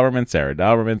 Sarah Dalberman, Sarah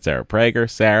Prager,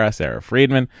 Sarah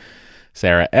Friedman,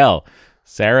 Sarah L.,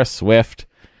 Sarah Swift.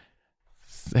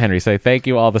 Henry, say thank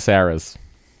you, all the Sarahs.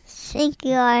 Thank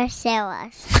you, our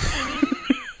Sarahs.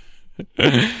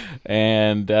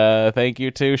 And thank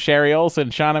you to Sherry Olson,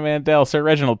 Shauna Mandel, Sir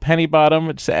Reginald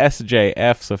Pennybottom,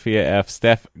 SJF, Sophia F,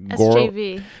 Steph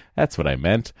SJV. That's what I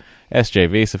meant.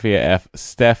 SJV, Sophia F,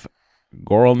 Steph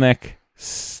Gorelnick,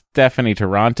 Stephanie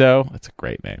Toronto. That's a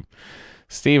great name.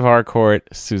 Steve Harcourt,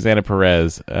 Susanna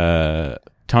Perez,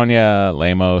 Tonya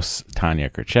Lemos, Tanya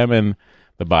Kirchemin,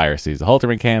 the Buyer Sees the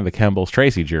Holterman Can, the Kembles,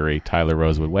 Tracy Jury, Tyler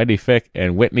Rosewood, Wendy Fick,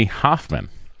 and Whitney Hoffman.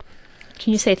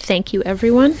 Can you say thank you,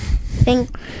 everyone? Thank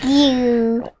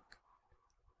you.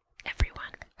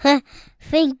 Everyone.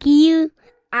 Thank you,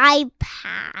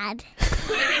 iPad.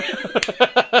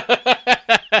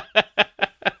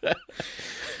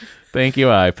 Thank you,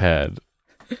 iPad.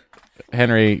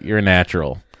 Henry, you're a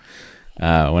natural.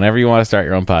 Whenever you want to start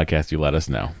your own podcast, you let us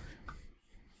know.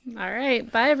 All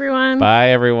right. Bye, everyone.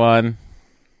 Bye, everyone.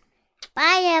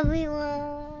 Bye,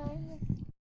 everyone.